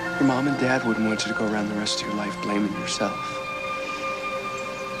 Your mom and dad wouldn't want you to go around the rest of your life blaming yourself.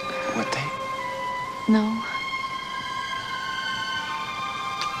 Would they? No.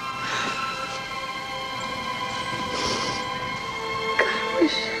 God,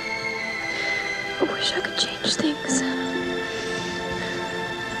 I wish I could change things.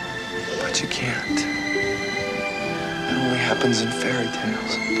 But you can't. It only happens in fairy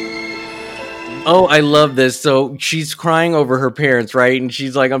tales. Oh, I love this. So she's crying over her parents, right? And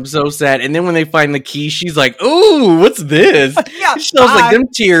she's like, I'm so sad. And then when they find the key, she's like, ooh, what's this? Yeah, she was like, them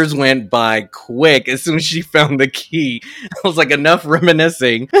tears went by quick as soon as she found the key. I was like, enough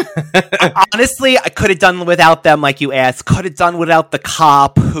reminiscing. Honestly, I could have done without them, like you asked. Could have done without the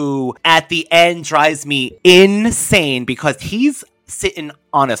cop who, at the end, drives me insane because he's sitting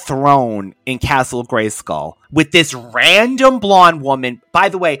on a throne in Castle Grayskull with this random blonde woman. By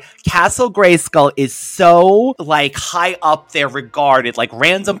the way, Castle Grayskull is so, like, high up there regarded. Like,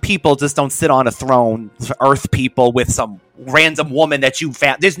 random people just don't sit on a throne, Earth people, with some random woman that you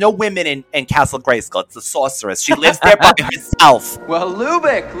found. There's no women in Castle Grayskull. It's a sorceress. She lives there by herself. Well,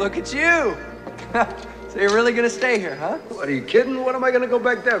 Lubick, look at you. So you're really gonna stay here, huh? What, are you kidding? What am I gonna go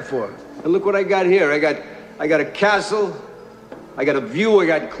back there for? And look what I got here. I got a castle, I got a view, I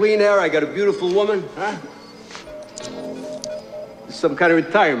got clean air, I got a beautiful woman, huh? Some kind of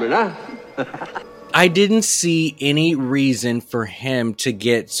retirement, huh? I didn't see any reason for him to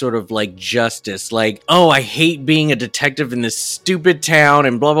get sort of like justice. Like, oh, I hate being a detective in this stupid town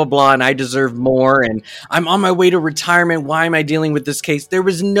and blah, blah, blah, and I deserve more, and I'm on my way to retirement. Why am I dealing with this case? There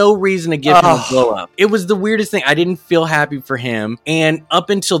was no reason to give him a blow up. It was the weirdest thing. I didn't feel happy for him. And up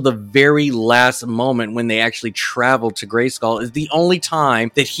until the very last moment when they actually traveled to Grayskull is the only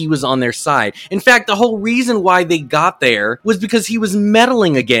time that he was on their side. In fact, the whole reason why they got there was because he was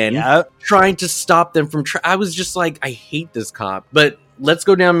meddling again, trying to stop them from I was just like, I hate this cop. But let's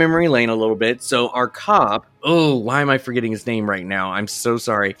go down memory lane a little bit. So our cop, why am I forgetting his name right now? I'm so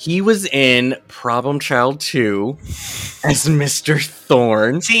sorry. He was in Problem Child 2 as Mr.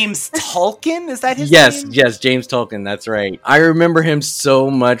 Thorne. James Tolkien? Is that his name? Yes, James Tolkien. That's right. I remember him so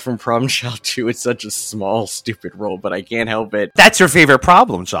much from Problem Child 2. It's such a small, stupid role, but I can't help it. That's your favorite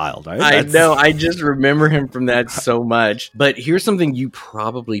Problem Child, right? I know. I just remember him from that so much. But here's something you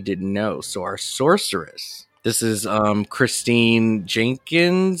probably didn't know. So our sorceress. This is Christine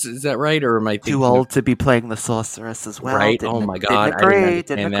Jenkins, is that right? Or am I thinking too old to be playing the sorceress as well? Right? Oh my god,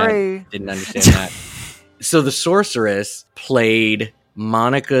 didn't agree. Didn't understand that. So the sorceress played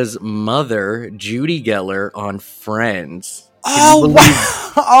Monica's mother, Judy Geller, on Friends.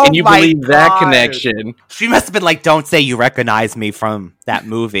 Can you believe that connection? She must have been like, don't say you recognize me from that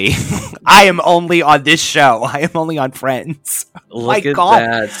movie. I am only on this show. I am only on Friends. Look at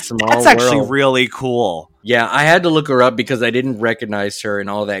that small That's actually world. really cool. Yeah, I had to look her up because I didn't recognize her in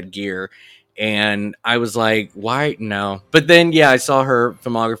all that gear. And I was like, why? No. But then, I saw her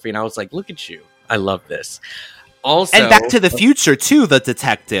filmography and I was like, look at you. I love this. Also, and Back to the Future, too, the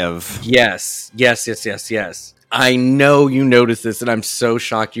detective. Yes. I know you noticed this, and I'm so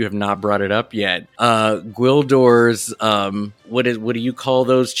shocked you have not brought it up yet. Gwildor's, what do you call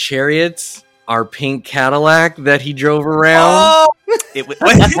those chariots? Our pink Cadillac that he drove around. Did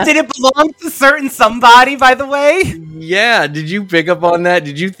it belong to certain somebody, by the way? Yeah, did you pick up on that?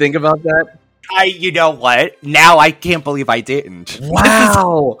 Did you think about that? You know what? Now I can't believe I didn't.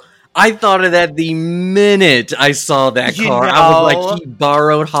 Wow. I thought of that the minute I saw that car. I was like, he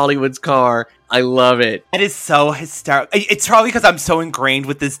borrowed Hollywood's car. I love it. It is so hysterical. It's probably because I'm so ingrained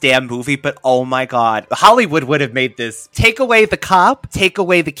with this damn movie, but oh my god. Hollywood would have made this. Take away the cop, take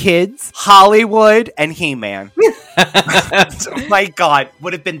away the kids, Hollywood, and He-Man. Oh my god.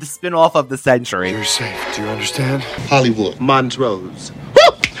 Would have been the spin-off of the century. You're safe. Do you understand? Hollywood. Montrose.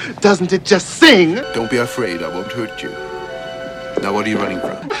 Doesn't it just sing? Don't be afraid. I won't hurt you. Now what are you running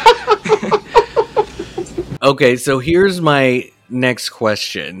from? Okay, so here's my next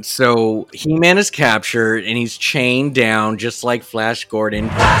question. So He-Man is captured and he's chained down just like Flash Gordon.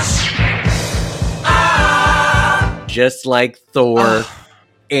 Just like Thor.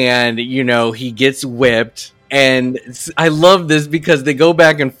 And, he gets whipped. And I love this because they go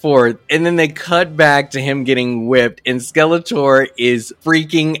back and forth and then they cut back to him getting whipped and Skeletor is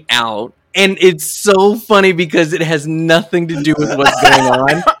freaking out. And it's so funny because it has nothing to do with what's going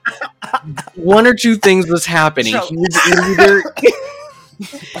on. One or two things was happening.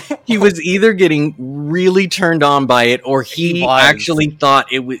 He was either getting really turned on by it, or he actually thought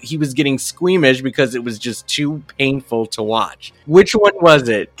he was getting squeamish because it was just too painful to watch. Which one was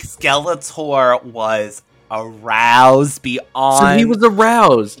it? Skeletor was aroused beyond. So he was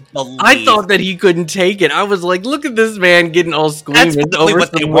aroused. Belief. I thought that he couldn't take it. I was like, look at this man getting all squeamish. That's probably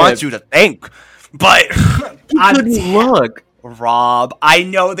what they want you to think. But he couldn't look. Rob, I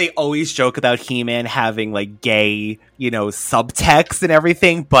know they always joke about He-Man having like gay, subtext and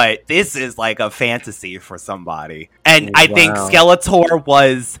everything, but this is like a fantasy for somebody. And I think Skeletor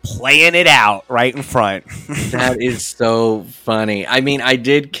was playing it out right in front. That is so funny. I mean, I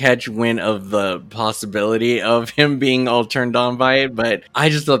did catch wind of the possibility of him being all turned on by it, but I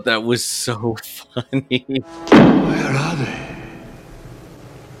just thought that was so funny. Where are they?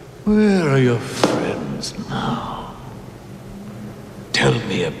 Where are your friends now? Tell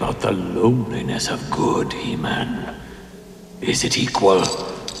me about the loneliness of good, He-Man. Is it equal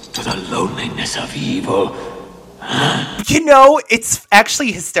to the loneliness of evil? You know, it's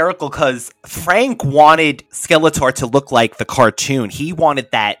actually hysterical because Frank wanted Skeletor to look like the cartoon. He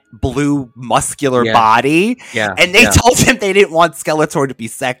wanted that blue, muscular body. Yeah. And they told him they didn't want Skeletor to be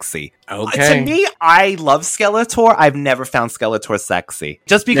sexy. Okay. To me, I love Skeletor. I've never found Skeletor sexy.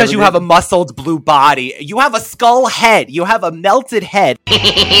 Just because Never you did. have a muscled blue body, you have a skull head, you have a melted head.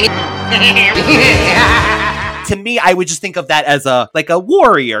 To me, I would just think of that as a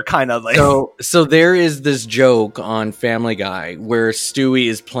warrior kind of like. So there is this joke on Family Guy where Stewie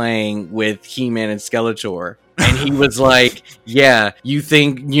is playing with He-Man and Skeletor. And he was like, yeah, you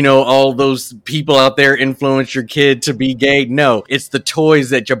think, all those people out there influence your kid to be gay? No, it's the toys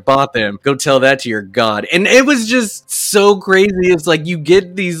that you bought them. Go tell that to your god. And it was just so crazy. It's like you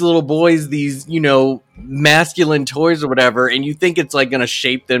get these little boys, these, masculine toys or whatever, and you think it's like going to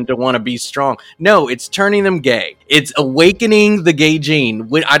shape them to want to be strong. No, it's turning them gay. It's awakening the gay gene.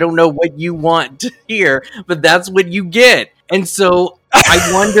 I don't know what you want to hear, but that's what you get. And so I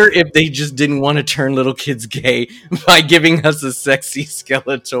wonder if they just didn't want to turn little kids gay by giving us a sexy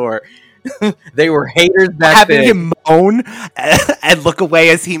Skeletor. They were haters back Having then. him moan and look away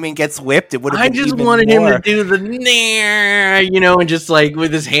as He-Man gets whipped, it would have been I just even wanted more. him to do the nair, and just like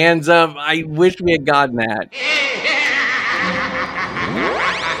with his hands up. I wish we had gotten that.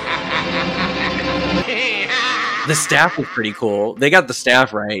 The staff was pretty cool. They got the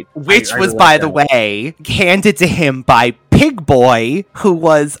staff right. Which I was, really by like the that. way, handed to him by Pig Boy, who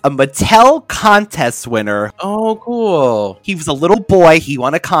was a Mattel contest winner. Oh, cool. He was a little boy. He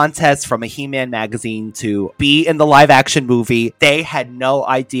won a contest from a He-Man magazine to be in the live-action movie. They had no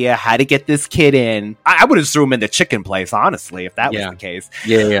idea how to get this kid in. I would have threw him in the chicken place, honestly, if that was the case.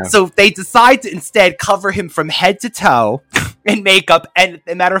 Yeah. So they decide to instead cover him from head to toe in makeup. And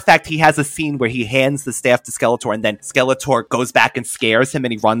as a matter of fact, he has a scene where he hands the staff to Skeletor, and then Skeletor goes back and scares him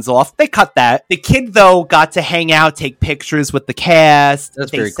and he runs off. They cut that. The kid, though, got to hang out, take pictures with the cast.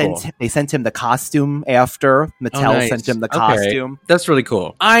 That's they very sent cool. They sent him the costume after. Mattel Oh, nice. sent him the Okay. costume. That's really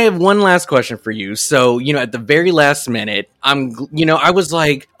cool. I have one last question for you. So, at the very last minute, I was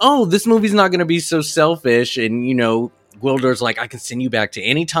like, oh, this movie's not going to be so selfish. And, Gwildor's like, I can send you back to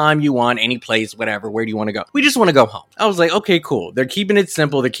any time you want, any place, whatever. Where do you want to go? We just want to go home. I was like, okay, cool. They're keeping it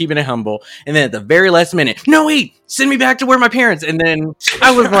simple. They're keeping it humble. And then at the very last minute, no, wait, send me back to where my parents. And then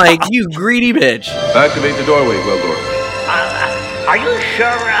I was like, you greedy bitch. Activate the doorway, Gwildor. Are you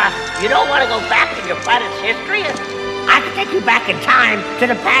sure you don't want to go back in your planet's history? I can take you back in time to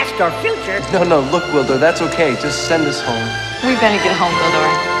the past or future. No, look, Gwildor, that's okay. Just send us home. We better get home,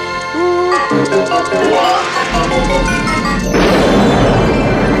 Gwildor.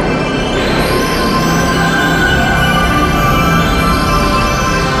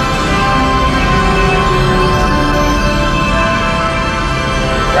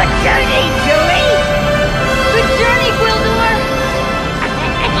 Good journey, Julie! Good journey, Gwildor!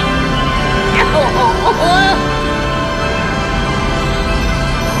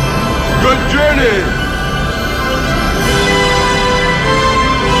 Good journey!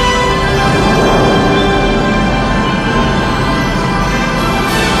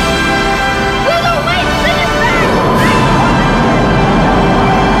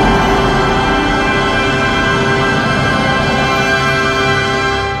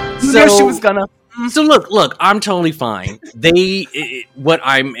 Knew she was gonna. So look, I'm totally fine. What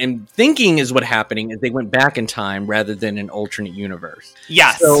I'm thinking is what happening is they went back in time rather than an alternate universe.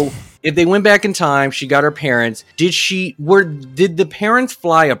 Yes. So if they went back in time, she got her parents. Did the parents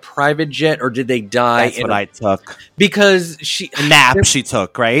fly a private jet or did they die? That's what I took. Because a nap she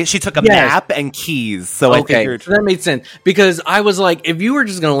took, right? She took a nap and keys. So I figured so that made sense. Because I was like, if you were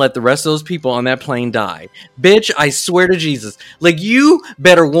just gonna let the rest of those people on that plane die, bitch, I swear to Jesus, like you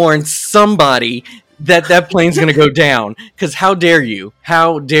better warn somebody that plane's gonna go down. Because how dare you?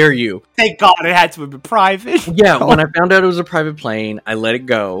 How dare you? Thank God it had to have been private. Yeah, when I found out it was a private plane, I let it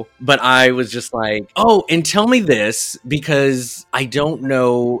go. But I was just like, oh, and tell me this, because I don't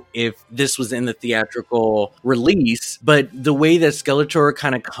know if this was in the theatrical release, but the way that Skeletor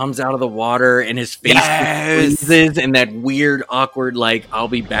kind of comes out of the water and his face freezes and that weird, awkward, like, I'll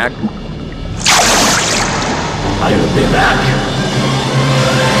be back. I'll be back.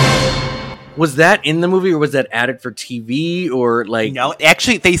 Was that in the movie or was that added for TV or like? No,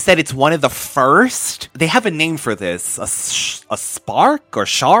 actually, they said it's one of the first. They have a name for this, a spark or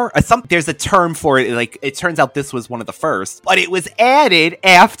char. There's a term for it. Like it turns out this was one of the first, but it was added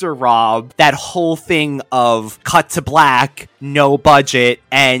after Rob. That whole thing of cut to black. no budget,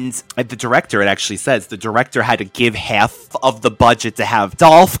 and the director, it actually says, the director had to give half of the budget to have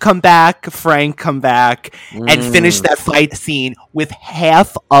Dolph come back, Frank come back, and finish that fight scene with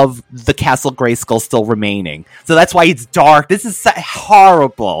half of the Castle Grayskull still remaining. So that's why it's dark. This is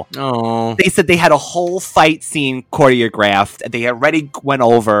horrible. Oh. They said they had a whole fight scene choreographed. They already went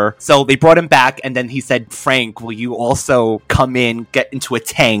over. So they brought him back, and then he said, Frank, will you also come in, get into a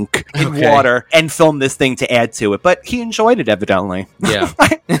tank in water, and film this thing to add to it? But he enjoyed it, evidently. Yeah.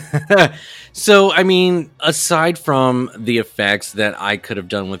 So, I mean, aside from the effects that I could have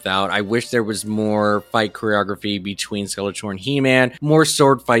done without, I wish there was more fight choreography between Skeletor and He-Man, more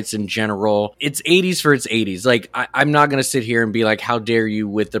sword fights in general. It's 80s for its 80s. Like, I'm not going to sit here and be like, how dare you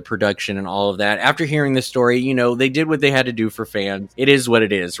with the production and all of that. After hearing this story, you know, they did what they had to do for fans. It is what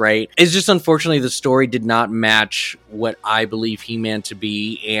it is, right? It's just unfortunately the story did not match what I believe He-Man to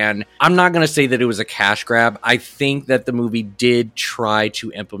be, and I'm not going to say that it was a cash grab. I think that the movie did try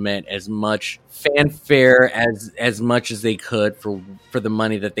to implement as much fanfare as much as they could for the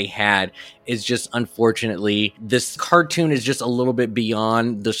money that they had. Is just, unfortunately, this cartoon is just a little bit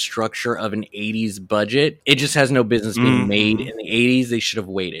beyond the structure of an 80s budget. It just has no business being made in the 80s. They should have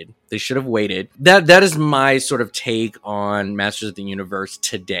waited. That is my sort of take on Masters of the Universe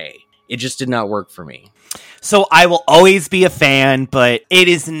today. It just did not work for me. So I will always be a fan, but it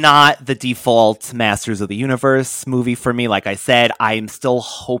is not the default Masters of the Universe movie for me. Like I said, I am still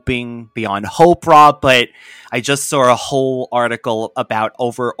hoping beyond hope, Rob, but I just saw a whole article about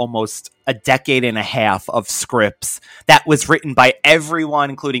over almost a decade and a half of scripts that was written by everyone,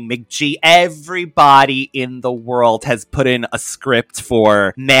 including McG. Everybody in the world has put in a script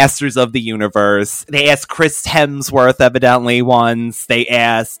for Masters of the Universe. They asked Chris Hemsworth, evidently, once. They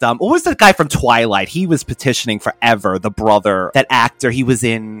asked, what was the guy from Twilight? He was petitioning forever, the brother, that actor. He was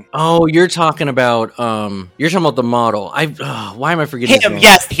in... Oh, you're talking about the model. Why am I forgetting his him? name?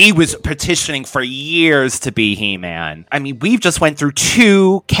 Yes, he was petitioning for years to be He-Man. I mean, we've just went through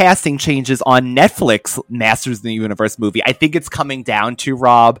 2 casting changes on Netflix Masters of the Universe movie. I think it's coming down to,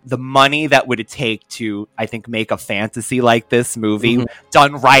 Rob, the money that would it take to, I think, make a fantasy like this movie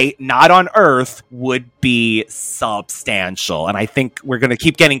done right, not on Earth, would be substantial. And I think we're going to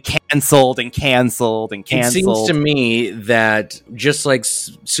keep getting canceled. It seems to me that just like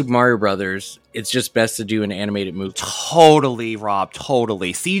Super Mario Brothers, it's just best to do an animated movie. Totally, Rob.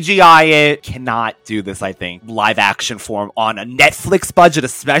 Totally. CGI it. Cannot do this, I think. Live action form on a Netflix budget,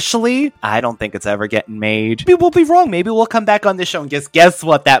 especially. I don't think it's ever getting made. Maybe we'll be wrong. Maybe we'll come back on this show and guess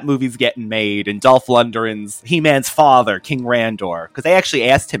what? That movie's getting made. And Dolph Lundgren's He-Man's father, King Randor. Because they actually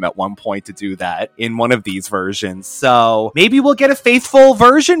asked him at one point to do that in one of these versions. So maybe we'll get a faithful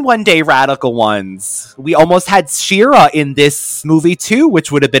version one day, Radical Ones. We almost had She-Ra in this movie too,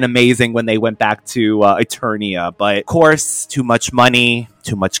 which would have been amazing when they went back to Eternia, but of course, too much money,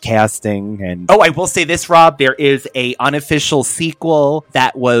 too much casting. And I will say this, Rob, there is a unofficial sequel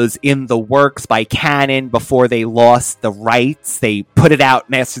that was in the works by Canon before they lost the rights. They put it out,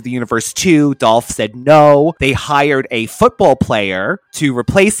 Masters of the Universe 2. Dolph said no. They hired a football player to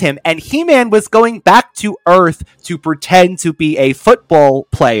replace him, and He-Man was going back to Earth to pretend to be a football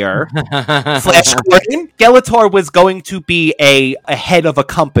player. Flash Gordon. Skeletor was going to be a head of a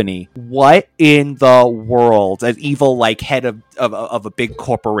company. What in the world? An evil, like, head of a big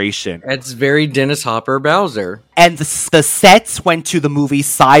corporation. It's very Dennis Hopper Bowser. And the sets went to the movie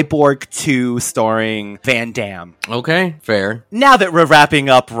Cyborg 2 starring Van Damme. Okay, fair. Now that we're wrapping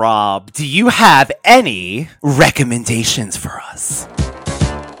up, Rob, do you have any recommendations for us?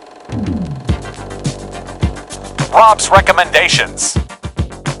 Rob's recommendations.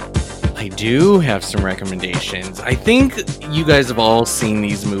 I do have some recommendations. I think you guys have all seen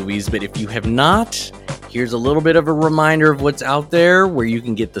these movies, but if you have not, here's a little bit of a reminder of what's out there where you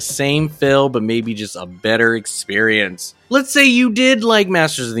can get the same feel, but maybe just a better experience. Let's say you did like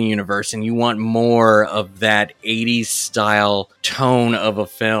Masters of the Universe and you want more of that 80s style tone of a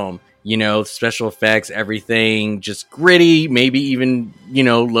film. You know, special effects, everything, just gritty, maybe even,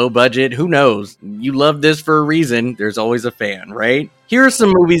 low budget. Who knows? You love this for a reason. There's always a fan, right? Here are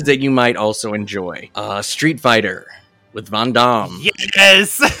some movies that you might also enjoy. Street Fighter with Van Damme.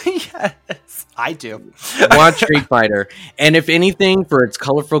 Yes! Yes, I do. Watch Street Fighter. And if anything, for its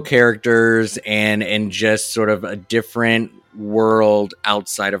colorful characters and just sort of a different world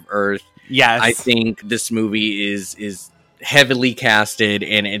outside of Earth, yes, I think this movie heavily casted,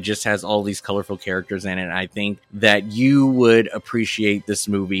 and it just has all these colorful characters in it. I think that you would appreciate this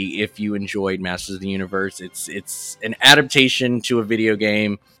movie if you enjoyed Masters of the Universe. It's an adaptation to a video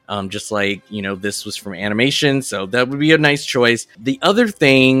game. Just like, this was from animation, so that would be a nice choice. The other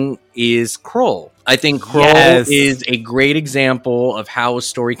thing is Krull. I think Krull is a great example of how a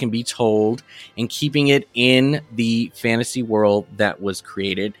story can be told and keeping it in the fantasy world that was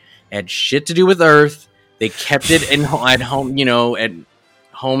created. It had shit to do with Earth. They kept it at home, at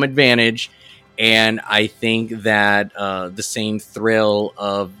home advantage. And I think that the same thrill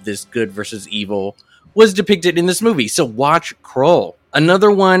of this good versus evil was depicted in this movie. So watch Krull.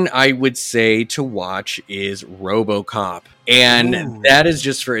 Another one I would say to watch is RoboCop. And that is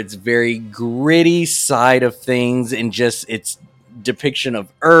just for its very gritty side of things and just its depiction of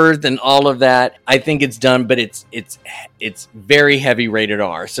Earth and all of that. I think it's done, but it's very heavy rated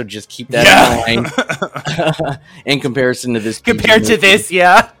R. So just keep that in mind in comparison to this. Compared to this,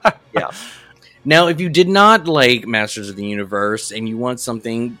 yeah. Now, if you did not like Masters of the Universe and you want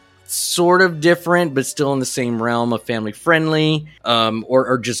something sort of different, but still in the same realm of family friendly,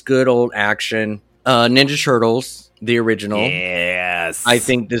 or just good old action, Ninja Turtles, the original. Yes. I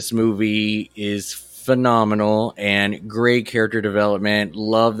think this movie is phenomenal and great character development.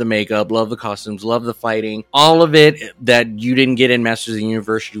 Love the makeup, love the costumes, love the fighting. All of it that you didn't get in Masters of the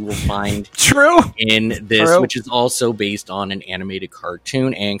Universe, you will find in this, which is also based on an animated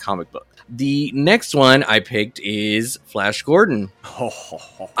cartoon and comic book. The next one I picked is Flash Gordon.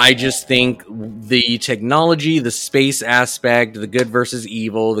 I just think the technology, the space aspect, the good versus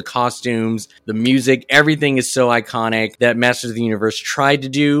evil, the costumes, the music, everything is so iconic that Masters of the Universe tried to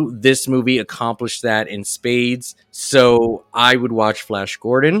do. This movie accomplished that in spades. So I would watch Flash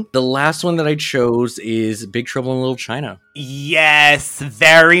Gordon. The last one that I chose is Big Trouble in Little China. Yes,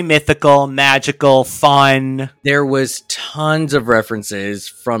 very mythical, magical, fun. There was tons of references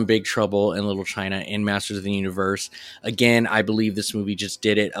from Big Trouble in Little China in Masters of the Universe. Again, I believe this movie just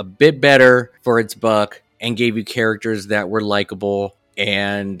did it a bit better for its buck and gave you characters that were likable.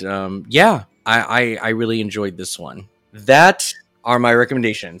 And I really enjoyed this one. That are my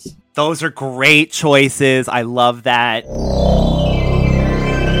recommendations. Those are great choices. I love that.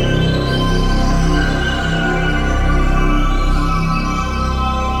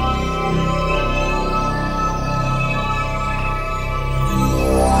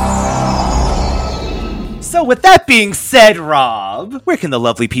 So with that being said, Rob, where can the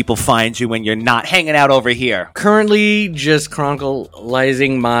lovely people find you when you're not hanging out over here? Currently just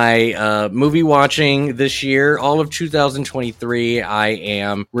chronicalizing my movie watching this year. All of 2023, I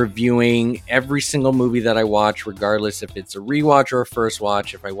am reviewing every single movie that I watch, regardless if it's a rewatch or a first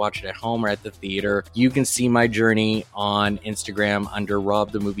watch. If I watch it at home or at the theater, you can see my journey on Instagram under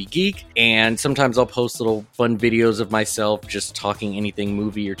Rob the Movie Geek. And sometimes I'll post little fun videos of myself just talking anything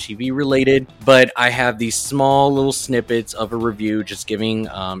movie or TV related. But I have these small little snippets of a review, just giving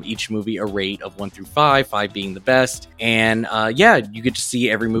each movie a rate of 1 through 5, 5 being the best. And you get to see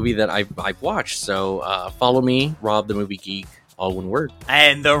every movie that I've watched. So follow me, Rob the Movie Geek, all one word.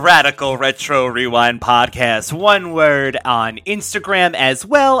 And the Radical Retro Rewind podcast, one word, on Instagram as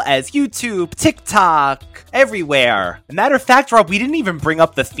well as YouTube, TikTok, everywhere. Matter of fact, Rob, we didn't even bring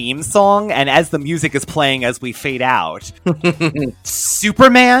up the theme song, and as the music is playing as we fade out,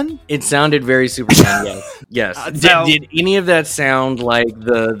 Superman? It sounded very Superman, yes. Did any of that sound like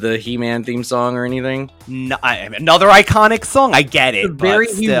the He-Man theme song or anything? No, another iconic song, I get it. A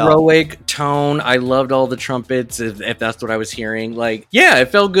very heroic tone. I loved all the trumpets, if that's what I was hearing. Like, yeah, it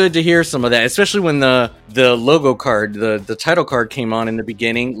felt good to hear some of that, especially when the logo card, the title card came on in the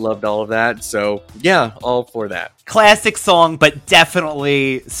beginning. Loved all of that. So yeah, all for that. Classic song, but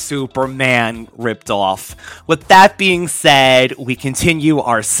definitely Superman ripped off. With that being said, we continue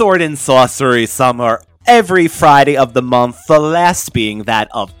our Sword and Sorcery Summer every Friday of the month, the last being that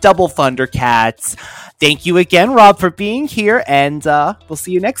of Double Thundercats. Thank you again, Rob, for being here, and we'll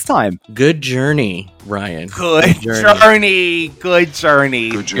see you next time. Good journey, Ryan. Good journey. Good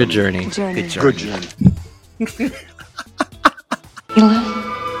journey. Good journey. You love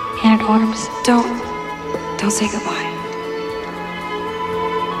Man at Arms. Don't say goodbye.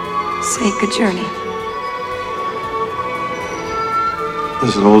 Say good journey.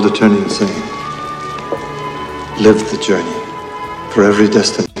 There's an old Eternian saying, live the journey, for every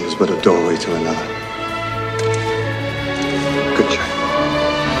destiny is but a doorway to another. Good journey.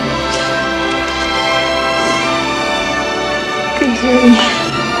 Good journey.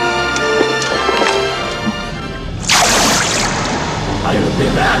 I'll be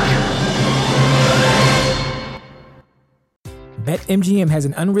back. BetMGM has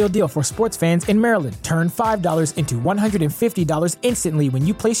an unreal deal for sports fans in Maryland. Turn $5 into $150 instantly when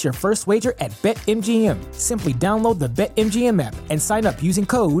you place your first wager at BetMGM. Simply download the BetMGM app and sign up using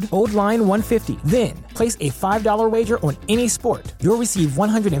code OldLine150. Then, place a $5 wager on any sport. You'll receive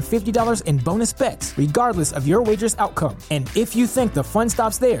 $150 in bonus bets, regardless of your wager's outcome. And if you think the fun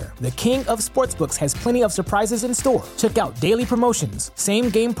stops there, the king of sportsbooks has plenty of surprises in store. Check out daily promotions,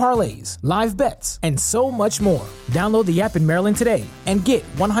 same-game parlays, live bets, and so much more. Download the app in Maryland today and get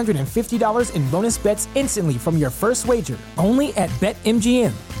 $150 in bonus bets instantly from your first wager. Only at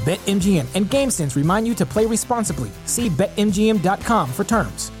BetMGM. BetMGM and GameSense remind you to play responsibly. See BetMGM.com for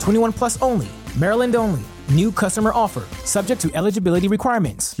terms. 21 plus only. Maryland only. New customer offer. Subject to eligibility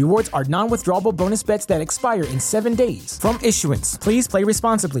requirements. Rewards are non-withdrawable bonus bets that expire in 7 days. From issuance, please play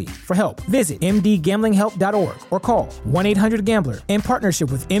responsibly. For help, visit mdgamblinghelp.org or call 1-800-GAMBLER in partnership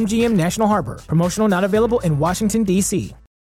with MGM National Harbor. Promotional not available in Washington, D.C.